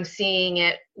 or I'm seeing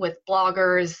it with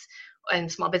bloggers and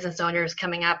small business owners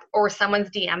coming up, or someone's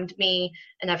DM'd me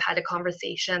and I've had a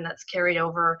conversation that's carried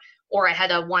over, or I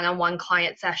had a one-on-one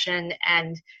client session,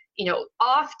 and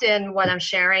often what I'm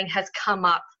sharing has come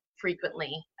up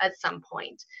frequently at some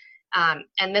point.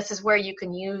 And this is where you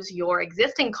can use your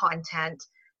existing content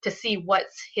to see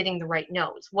what's hitting the right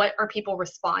notes. What are people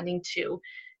responding to?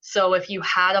 So if you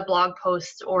had a blog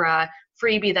post or a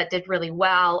freebie that did really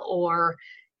well, or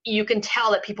you can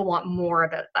tell that people want more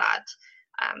about that.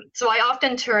 So I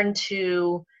often turn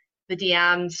to the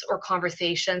DMs or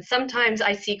conversations. Sometimes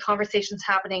I see conversations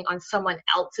happening on someone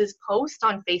else's post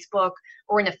on Facebook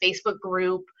or in a Facebook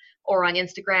group or on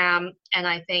Instagram. And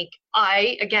I think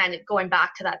again, going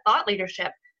back to that thought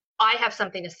leadership, I have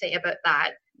something to say about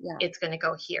that. Yeah. It's going to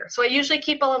go here. So I usually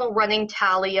keep a little running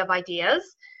tally of ideas.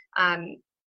 And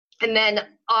then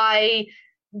I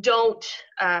don't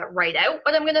write out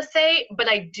what I'm going to say, but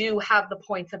I do have the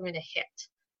points I'm going to hit,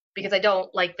 because I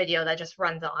don't like video that just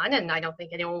runs on, and I don't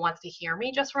think anyone wants to hear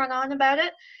me just run on about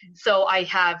it. So I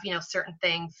have, certain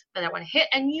things that I want to hit.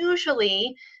 And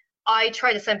usually I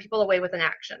try to send people away with an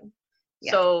action.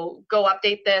 Yeah. So go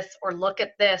update this, or look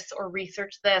at this, or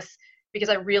research this, because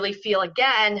I really feel,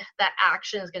 again, that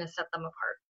action is going to set them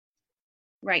apart.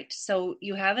 Right. So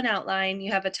you have an outline,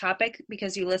 you have a topic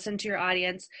because you listen to your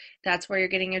audience. That's where you're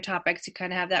getting your topics. You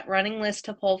kind of have that running list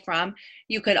to pull from.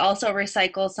 You could also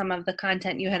recycle some of the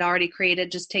content you had already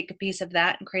created, just take a piece of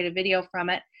that and create a video from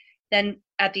it. Then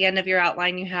at the end of your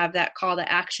outline, you have that call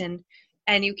to action,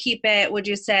 and you keep it, would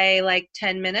you say, like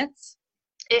 10 minutes?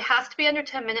 It has to be under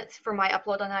 10 minutes for my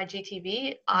upload on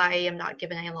IGTV. I am not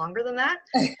given any longer than that.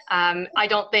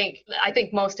 I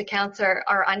think most accounts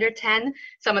are under 10.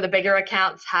 Some of the bigger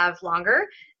accounts have longer.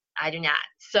 I do not.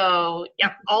 So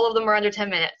yeah, all of them are under 10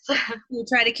 minutes. You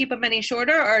try to keep them any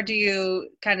shorter, or do you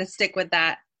kind of stick with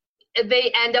that?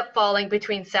 They end up falling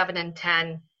between 7 and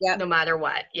 10, yep, no matter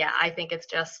what. Yeah, I think it's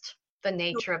just the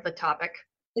nature of the topic.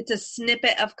 It's a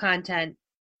snippet of content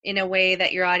in a way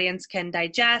that your audience can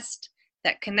digest,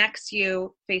 that connects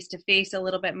you face to face a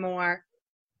little bit more,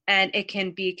 and it can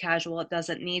be casual. It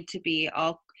doesn't need to be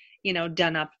all,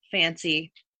 done up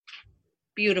fancy,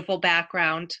 beautiful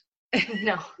background.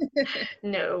 No.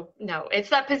 It's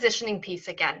that positioning piece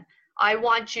again. I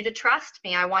want you to trust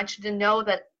me. I want you to know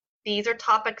that these are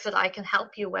topics that I can help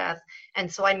you with.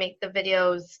 And so I make the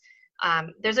videos.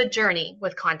 There's a journey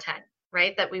with content,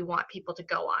 right, that we want people to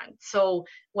go on. So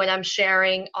when I'm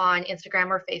sharing on Instagram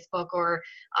or Facebook or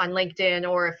on LinkedIn,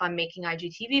 or if I'm making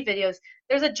IGTV videos,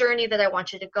 there's a journey that I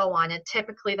want you to go on. And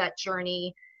typically that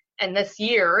journey, and this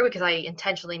year, because I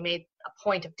intentionally made a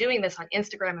point of doing this on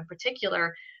Instagram in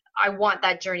particular, I want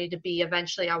that journey to be,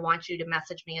 eventually I want you to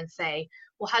message me and say,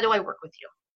 well, how do I work with you?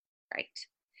 Right.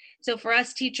 So for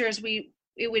us teachers,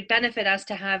 it would benefit us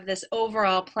to have this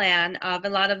overall plan of a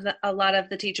lot of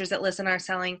the teachers that listen are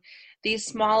selling these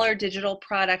smaller digital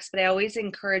products, but I always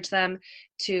encourage them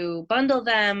to bundle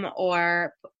them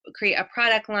or create a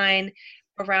product line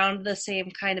around the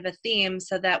same kind of a theme,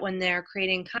 so that when they're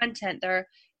creating content, they're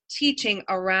teaching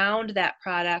around that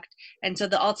product. And so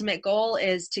the ultimate goal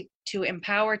is to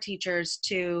empower teachers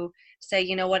to say,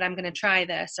 you know what, I'm going to try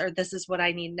this, or this is what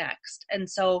I need next. And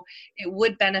so it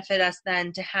would benefit us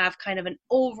then to have kind of an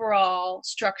overall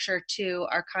structure to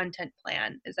our content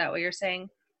plan. Is that what you're saying?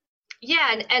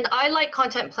 Yeah, and I like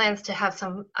content plans to have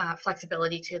some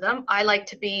flexibility to them. I like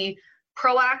to be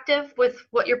proactive with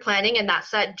what you're planning, and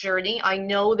that's that journey. I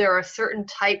know there are certain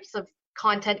types of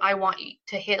content I want you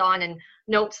to hit on and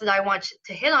notes that I want you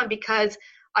to hit on, because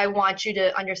I want you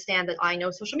to understand that I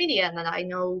know social media and that I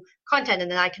know content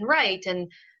and that I can write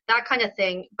and that kind of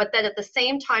thing. But then at the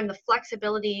same time, the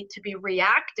flexibility to be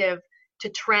reactive to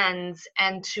trends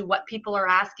and to what people are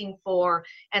asking for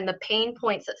and the pain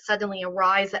points that suddenly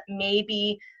arise that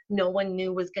maybe no one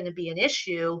knew was going to be an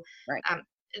issue. Right.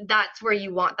 That's where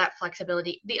you want that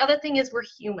flexibility. The other thing is we're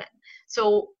human.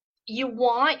 So you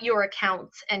want your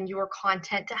accounts and your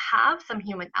content to have some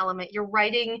human element. You're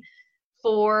writing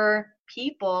for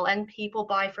people and people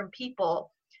buy from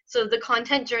people. So the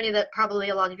content journey that probably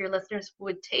a lot of your listeners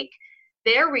would take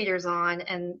their readers on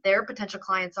and their potential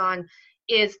clients on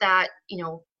is that,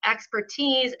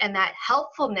 expertise and that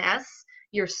helpfulness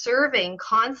you're serving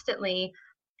constantly,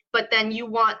 but then you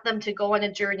want them to go on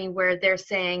a journey where they're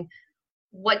saying,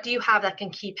 what do you have that can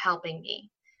keep helping me?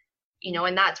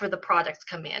 And that's where the products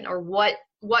come in, or what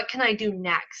can I do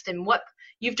next? And what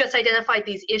you've just identified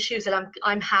these issues that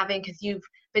I'm having because you've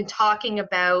been talking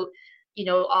about,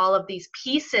 all of these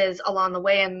pieces along the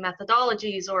way and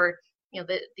methodologies, or,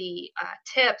 the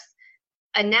tips.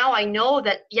 And now I know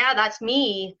that, yeah, that's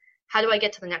me. How do I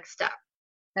get to the next step?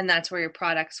 And that's where your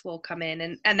products will come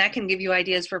in. And that can give you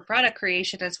ideas for product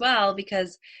creation as well,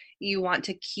 because you want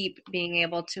to keep being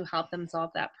able to help them solve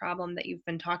that problem that you've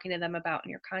been talking to them about in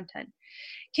your content.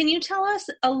 Can you tell us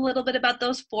a little bit about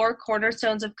those 4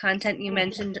 cornerstones of content you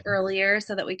mentioned earlier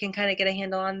so that we can kind of get a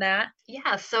handle on that?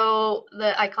 Yeah, so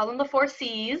I call them the 4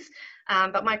 C's,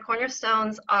 but my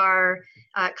cornerstones are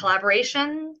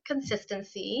collaboration,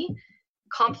 consistency,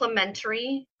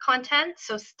 complementary content,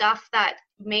 so stuff that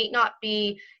may not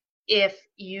be, if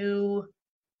you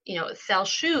sell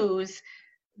shoes,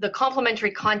 the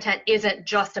complementary content isn't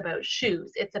just about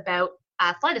shoes, it's about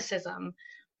athleticism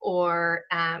or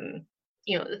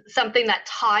something that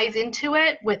ties into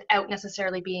it without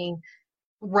necessarily being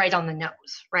right on the nose,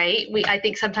 right? I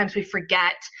think sometimes we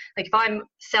forget, like if I'm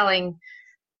selling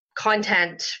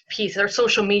content pieces or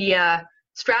social media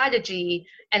strategy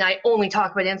and I only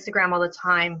talk about Instagram all the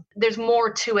time, there's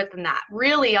more to it than that.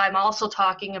 Really, I'm also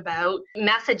talking about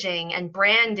messaging and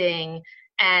branding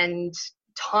and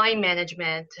time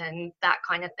management and that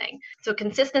kind of thing. So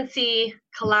consistency,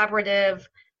 collaborative,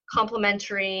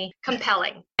 complementary,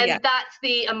 compelling. And that's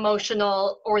the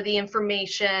emotional or the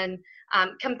information.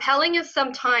 Compelling is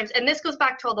sometimes, and this goes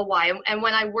back to all the why, and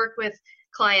when I work with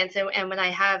clients and when I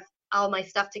have all my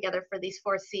stuff together for these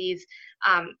 4 C's,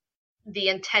 the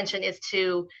intention is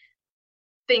to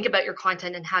think about your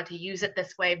content and how to use it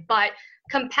this way. But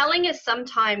compelling is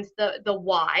sometimes the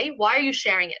why. Why are you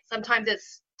sharing it? Sometimes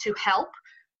it's to help,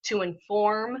 to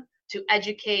inform, to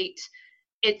educate.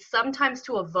 It's sometimes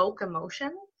to evoke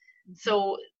emotion.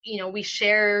 So, we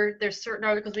share, there's certain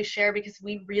articles we share because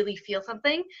we really feel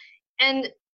something. And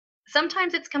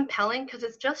sometimes it's compelling because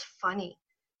it's just funny.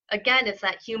 Again, it's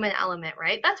that human element,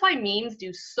 right? That's why memes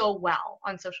do so well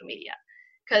on social media,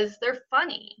 because they're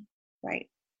funny. Right.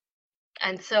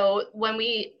 And so when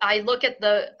I look at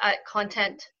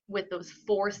content with those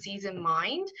 4 C's in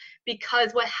mind,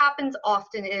 because what happens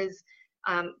often is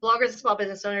bloggers and small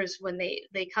business owners, when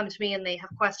they come to me and they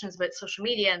have questions about social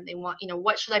media and they want,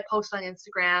 what should I post on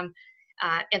Instagram?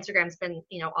 Instagram's been,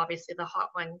 obviously the hot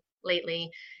one lately.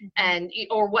 And,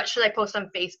 or what should I post on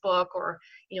Facebook? Or,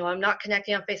 I'm not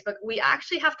connecting on Facebook. We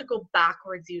actually have to go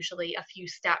backwards usually a few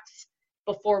steps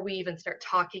before we even start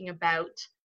talking about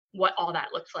what all that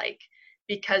looks like.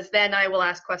 Because then I will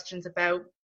ask questions about,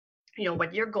 what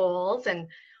are your goals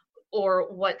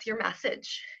or what's your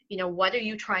message? What are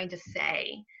you trying to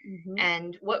say?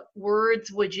 And what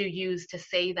words would you use to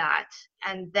say that?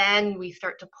 And then we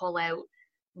start to pull out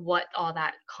what all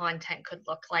that content could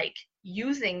look like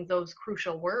using those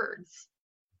crucial words.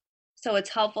 So it's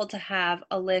helpful to have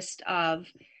a list of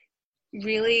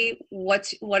really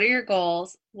what are your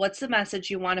goals? What's the message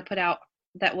you want to put out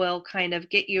that will kind of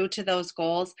get you to those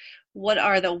goals? What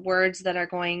are the words that are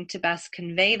going to best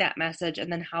convey that message?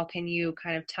 And then how can you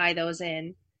kind of tie those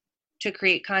in to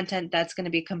create content that's going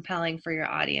to be compelling for your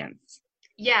audience?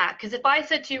 Yeah, because if I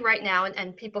said to you right now,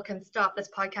 and people can stop this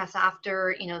podcast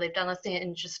after, they've done listening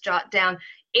and just jot down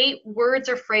 8 words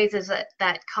or phrases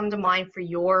that come to mind for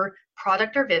your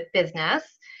product or business,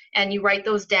 and you write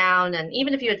those down, and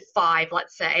even if you had 5,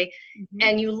 let's say,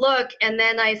 and you look, and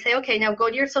then I say, okay, now go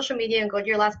to your social media and go to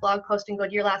your last blog post and go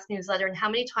to your last newsletter, and how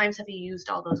many times have you used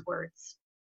all those words?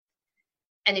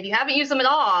 And if you haven't used them at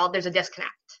all, there's a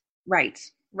disconnect. Right?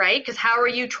 Because how are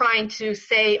you trying to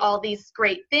say all these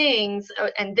great things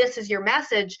and this is your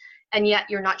message, and yet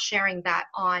you're not sharing that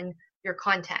on your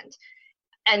content?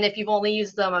 And if you've only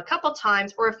used them a couple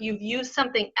times, or if you've used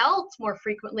something else more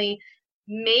frequently,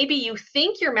 maybe you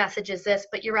think your message is this,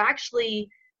 but you're actually,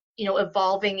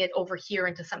 evolving it over here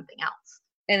into something else.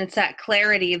 And it's that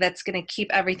clarity that's going to keep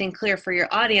everything clear for your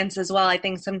audience as well. I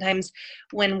think sometimes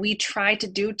when we try to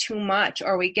do too much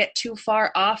or we get too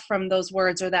far off from those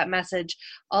words or that message,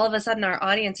 all of a sudden our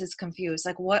audience is confused.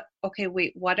 Like, what? Okay,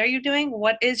 wait, what are you doing?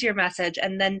 What is your message?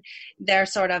 And then they're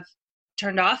sort of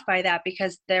turned off by that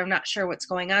because they're not sure what's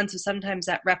going on. So sometimes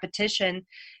that repetition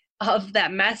of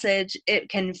that message, it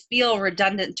can feel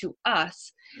redundant to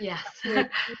us. Yes.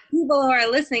 People who are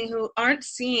listening who aren't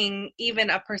seeing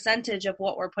even a percentage of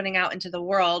what we're putting out into the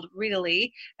world,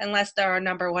 really, unless they're our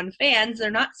number one fans,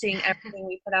 they're not seeing everything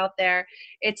we put out there.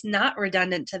 It's not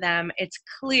redundant to them. It's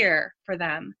clear for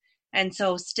them. And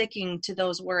so sticking to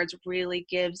those words really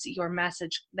gives your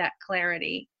message that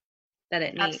clarity that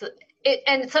it needs. Absolutely.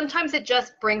 And sometimes it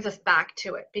just brings us back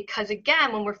to it, because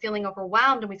again, when we're feeling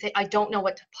overwhelmed and we say, I don't know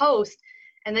what to post,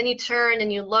 and then you turn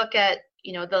and you look at,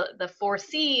 the 4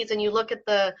 C's, and you look at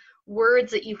the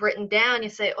words that you've written down, you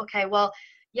say, okay, well,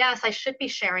 yes, I should be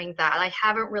sharing that. I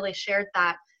haven't really shared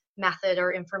that method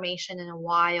or information in a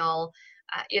while.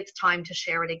 It's time to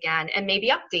share it again and maybe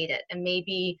update it. And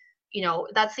maybe,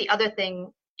 that's the other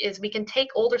thing, is we can take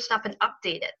older stuff and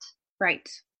update it. Right.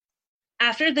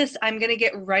 After this, I'm going to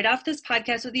get right off this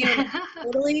podcast with you, and I'm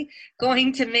totally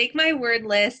going to make my word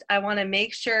list. I want to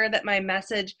make sure that my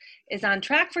message is on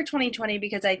track for 2020,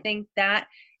 because I think that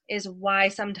is why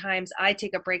sometimes I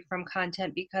take a break from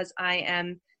content, because I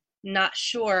am not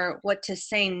sure what to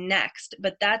say next.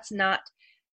 But that's not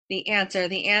the answer.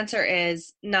 The answer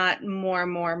is not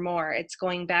more. It's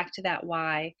going back to that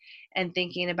why and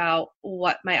thinking about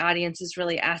what my audience is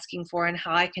really asking for and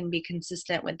how I can be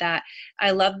consistent with that.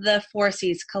 I love the 4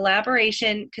 C's: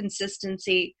 collaboration,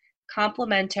 consistency,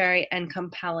 complementary, and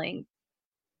compelling.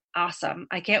 Awesome.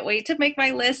 I can't wait to make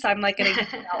my list. I'm like going to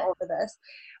get all over this.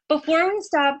 Before we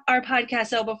stop our podcast,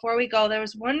 so before we go, there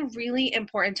was one really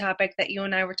important topic that you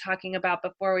and I were talking about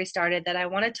before we started that I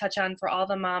want to touch on for all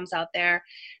the moms out there.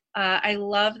 I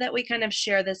love that we kind of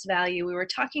share this value. We were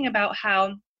talking about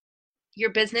how your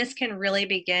business can really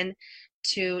begin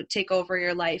to take over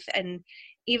your life. And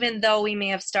even though we may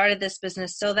have started this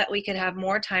business so that we could have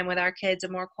more time with our kids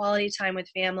and more quality time with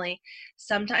family,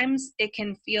 sometimes it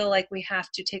can feel like we have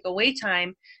to take away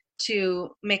time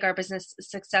to make our business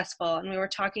successful. And we were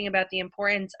talking about the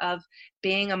importance of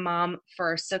being a mom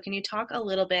first. So can you talk a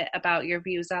little bit about your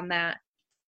views on that?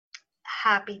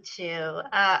 Happy to.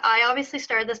 I obviously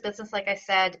started this business, like I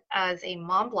said, as a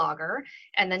mom blogger,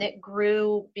 and then it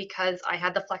grew because I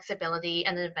had the flexibility,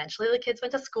 and then eventually the kids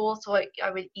went to school, so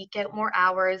I would eke out more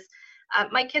hours.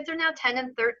 My kids are now 10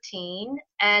 and 13,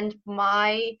 and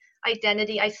my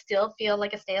identity, I still feel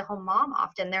like a stay-at-home mom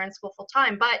often. They're in school full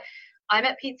time, but I'm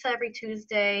at pizza every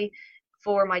Tuesday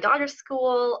for my daughter's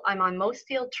school. I'm on most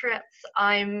field trips.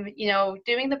 I'm,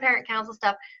 doing the parent council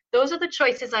stuff. Those are the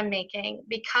choices I'm making,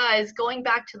 because going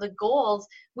back to the goals,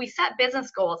 we set business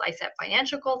goals. I set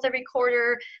financial goals every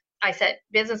quarter. I set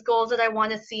business goals that I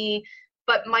want to see,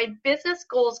 but my business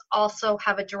goals also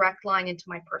have a direct line into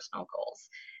my personal goals.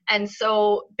 And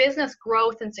so business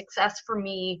growth and success for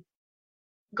me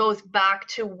goes back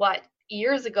to what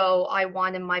years ago I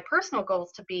wanted my personal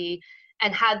goals to be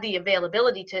and had the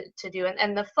availability to do,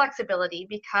 and the flexibility,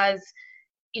 because,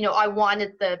 I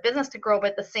wanted the business to grow,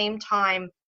 but at the same time,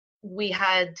 we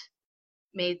had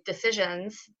made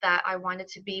decisions that I wanted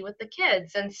to be with the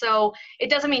kids. And so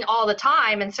it doesn't mean all the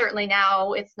time. And certainly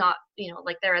now it's not,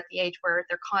 like they're at the age where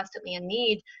they're constantly in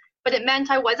need, but it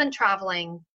meant I wasn't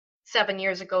traveling 7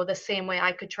 years ago the same way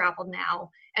I could travel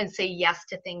now and say yes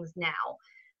to things now.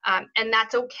 And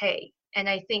that's okay. And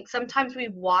I think sometimes we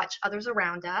watch others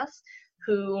around us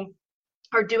who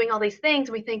are doing all these things.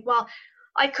 And we think, well,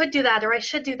 I could do that, or I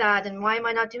should do that. And why am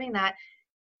I not doing that?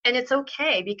 And it's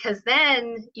okay, because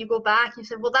then you go back and you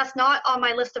say, well, that's not on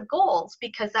my list of goals,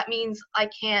 because that means I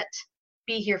can't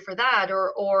be here for that,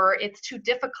 or it's too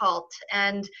difficult.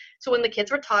 And so when the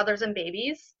kids were toddlers and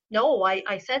babies, no,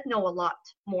 I said no a lot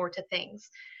more to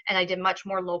things. And I did much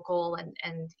more local.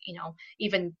 And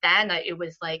even then it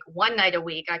was like one night a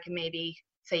week I can maybe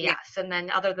say yes. And then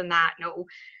other than that, no.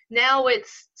 Now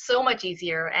it's so much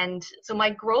easier. And so my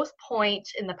growth point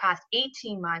in the past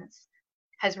 18 months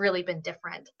has really been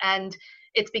different. And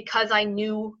it's because I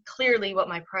knew clearly what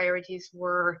my priorities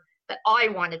were that I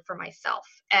wanted for myself,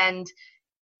 and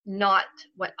not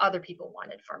what other people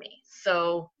wanted for me.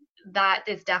 So that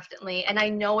is definitely, and I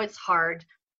know it's hard,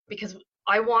 because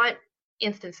I want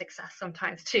instant success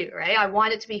sometimes too, right? I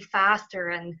want it to be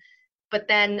faster, but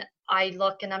then I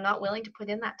look and I'm not willing to put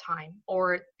in that time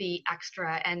or the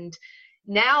extra. And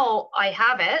Now I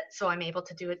have it, so I'm able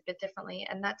to do it a bit differently,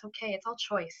 and that's okay. It's all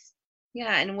choice.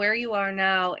 Yeah, and where you are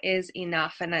now is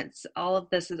enough. And it's all of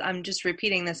this is, I'm just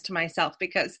repeating this to myself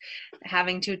because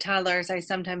having two toddlers, I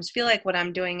sometimes feel like what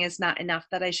I'm doing is not enough,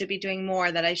 that I should be doing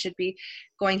more, that I should be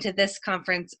going to this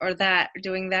conference or that, or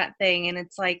doing that thing. And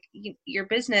it's like your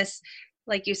business,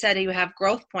 like you said, you have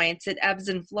growth points, it ebbs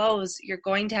and flows. You're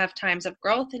going to have times of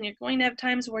growth and you're going to have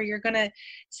times where you're going to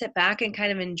sit back and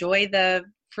kind of enjoy the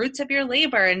fruits of your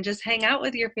labor and just hang out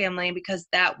with your family because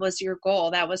that was your goal.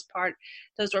 Those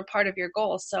were part of your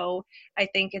goals. So I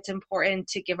think it's important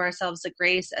to give ourselves the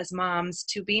grace as moms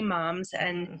to be moms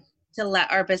and to let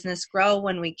our business grow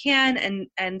when we can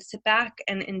and sit back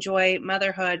and enjoy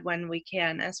motherhood when we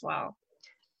can as well.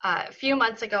 A few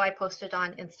months ago, I posted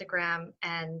on Instagram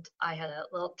and I had a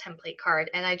little template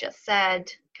card and I just said,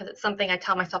 because it's something I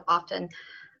tell myself often,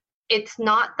 it's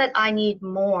not that I need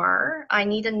more, I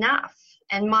need enough.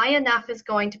 And my enough is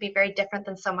going to be very different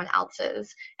than someone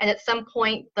else's. And at some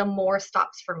point, the more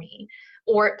stops for me,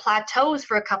 or it plateaus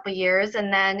for a couple of years,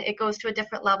 and then it goes to a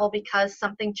different level because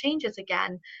something changes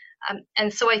again.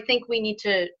 And so I think we need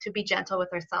to be gentle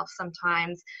with ourselves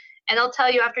sometimes. And I'll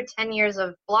tell you, after 10 years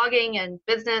of blogging and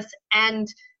business and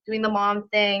doing the mom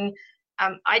thing,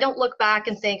 I don't look back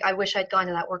and think, I wish I'd gone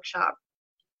to that workshop.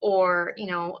 Or,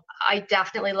 I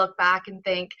definitely look back and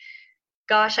think,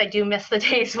 gosh, I do miss the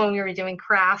days when we were doing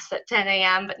crafts at 10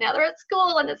 a.m., but now they're at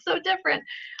school and it's so different.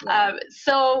 Yeah.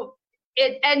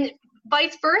 And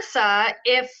vice versa,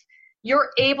 if you're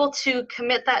able to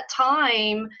commit that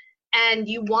time and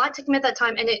you want to commit that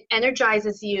time and it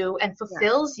energizes you and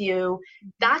fulfills you,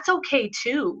 that's okay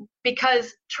too.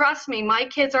 Because trust me, my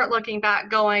kids aren't looking back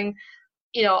going,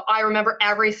 I remember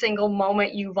every single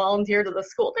moment you volunteered at the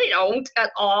school. They don't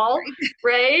at all,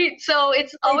 right? So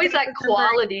it's always that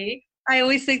quality. I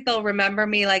always think they'll remember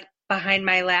me like behind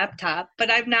my laptop, but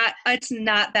it's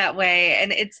not that way.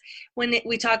 And it's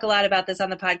we talk a lot about this on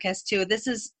the podcast too. This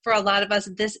is, for a lot of us,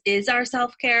 this is our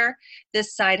self-care.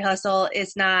 This side hustle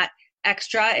is not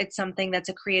extra. It's something that's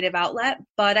a creative outlet,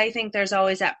 but I think there's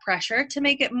always that pressure to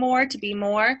make it more, to be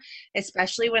more,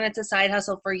 especially when it's a side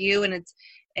hustle for you and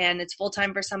it's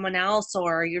full-time for someone else,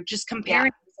 or you're just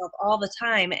comparing yourself all the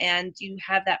time and you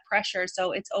have that pressure.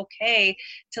 So it's okay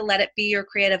to let it be your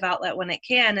creative outlet when it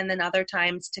can, and then other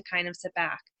times to kind of sit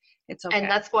back. It's okay. And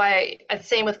that's why,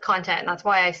 same with content, and that's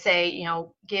why I say,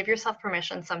 give yourself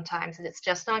permission sometimes, and it's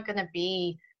just not going to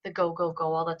be the go, go,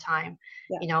 go all the time.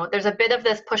 Yeah. There's a bit of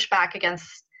this pushback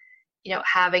against,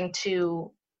 having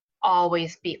to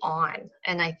always be on.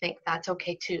 And I think that's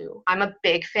okay too. I'm a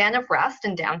big fan of rest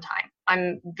and downtime.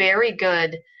 I'm very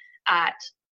good at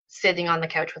sitting on the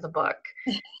couch with a book,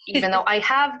 even though I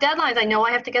have deadlines. I know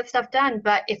I have to get stuff done,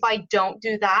 but if I don't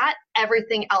do that,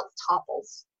 everything else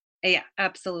topples. Yeah,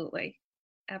 absolutely.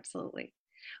 Absolutely.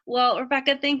 Well,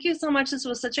 Rebecca, thank you so much. This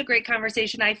was such a great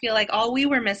conversation. I feel like all we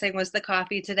were missing was the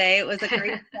coffee today. It was a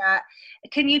great chat.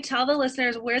 Can you tell the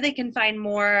listeners where they can find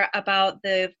more about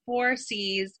the 4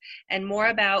 C's and more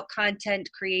about content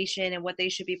creation and what they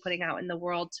should be putting out in the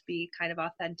world to be kind of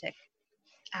authentic?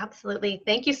 Absolutely.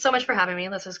 Thank you so much for having me.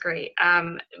 This was great.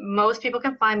 Most people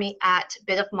can find me at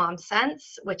Bit of Mom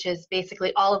Sense, which is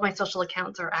basically all of my social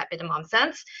accounts are at Bit of Mom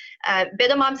Sense.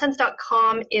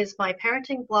 Bitofmomsense.com is my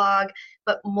parenting blog,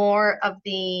 but more of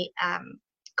the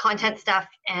content stuff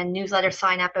and newsletter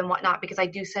sign up and whatnot, because I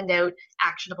do send out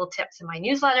actionable tips in my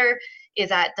newsletter,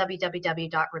 is at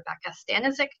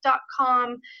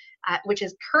www.rebeccastanisic.com. Which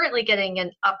is currently getting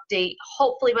an update.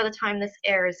 Hopefully by the time this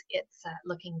airs, it's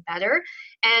looking better.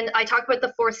 And I talk about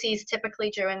the 4 C's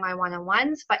typically during my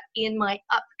one-on-ones, but in my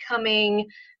upcoming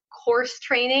course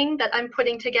training that I'm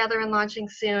putting together and launching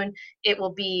soon, it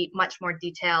will be much more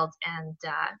detailed, and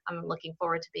I'm looking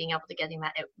forward to being able to getting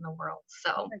that out in the world.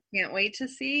 So I can't wait to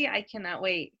see. I cannot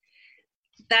wait.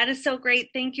 That is so great.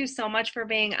 Thank you so much for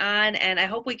being on, and I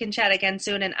hope we can chat again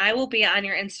soon. And I will be on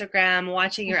your Instagram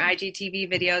watching your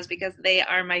IGTV videos because they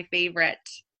are my favorite.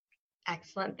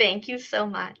 Excellent. Thank you so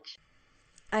much.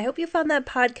 I hope you found that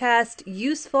podcast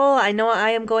useful. I know I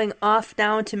am going off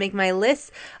now to make my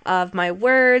list of my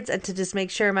words and to just make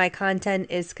sure my content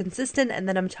is consistent and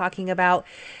that I'm talking about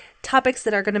topics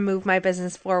that are going to move my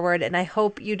business forward. And I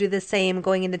hope you do the same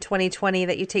going into 2020,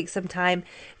 that you take some time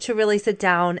to really sit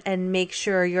down and make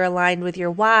sure you're aligned with your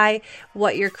why,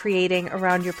 what you're creating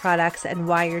around your products, and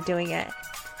why you're doing it.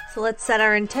 So let's set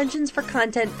our intentions for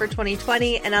content for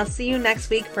 2020, and I'll see you next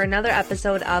week for another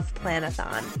episode of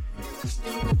Planathon.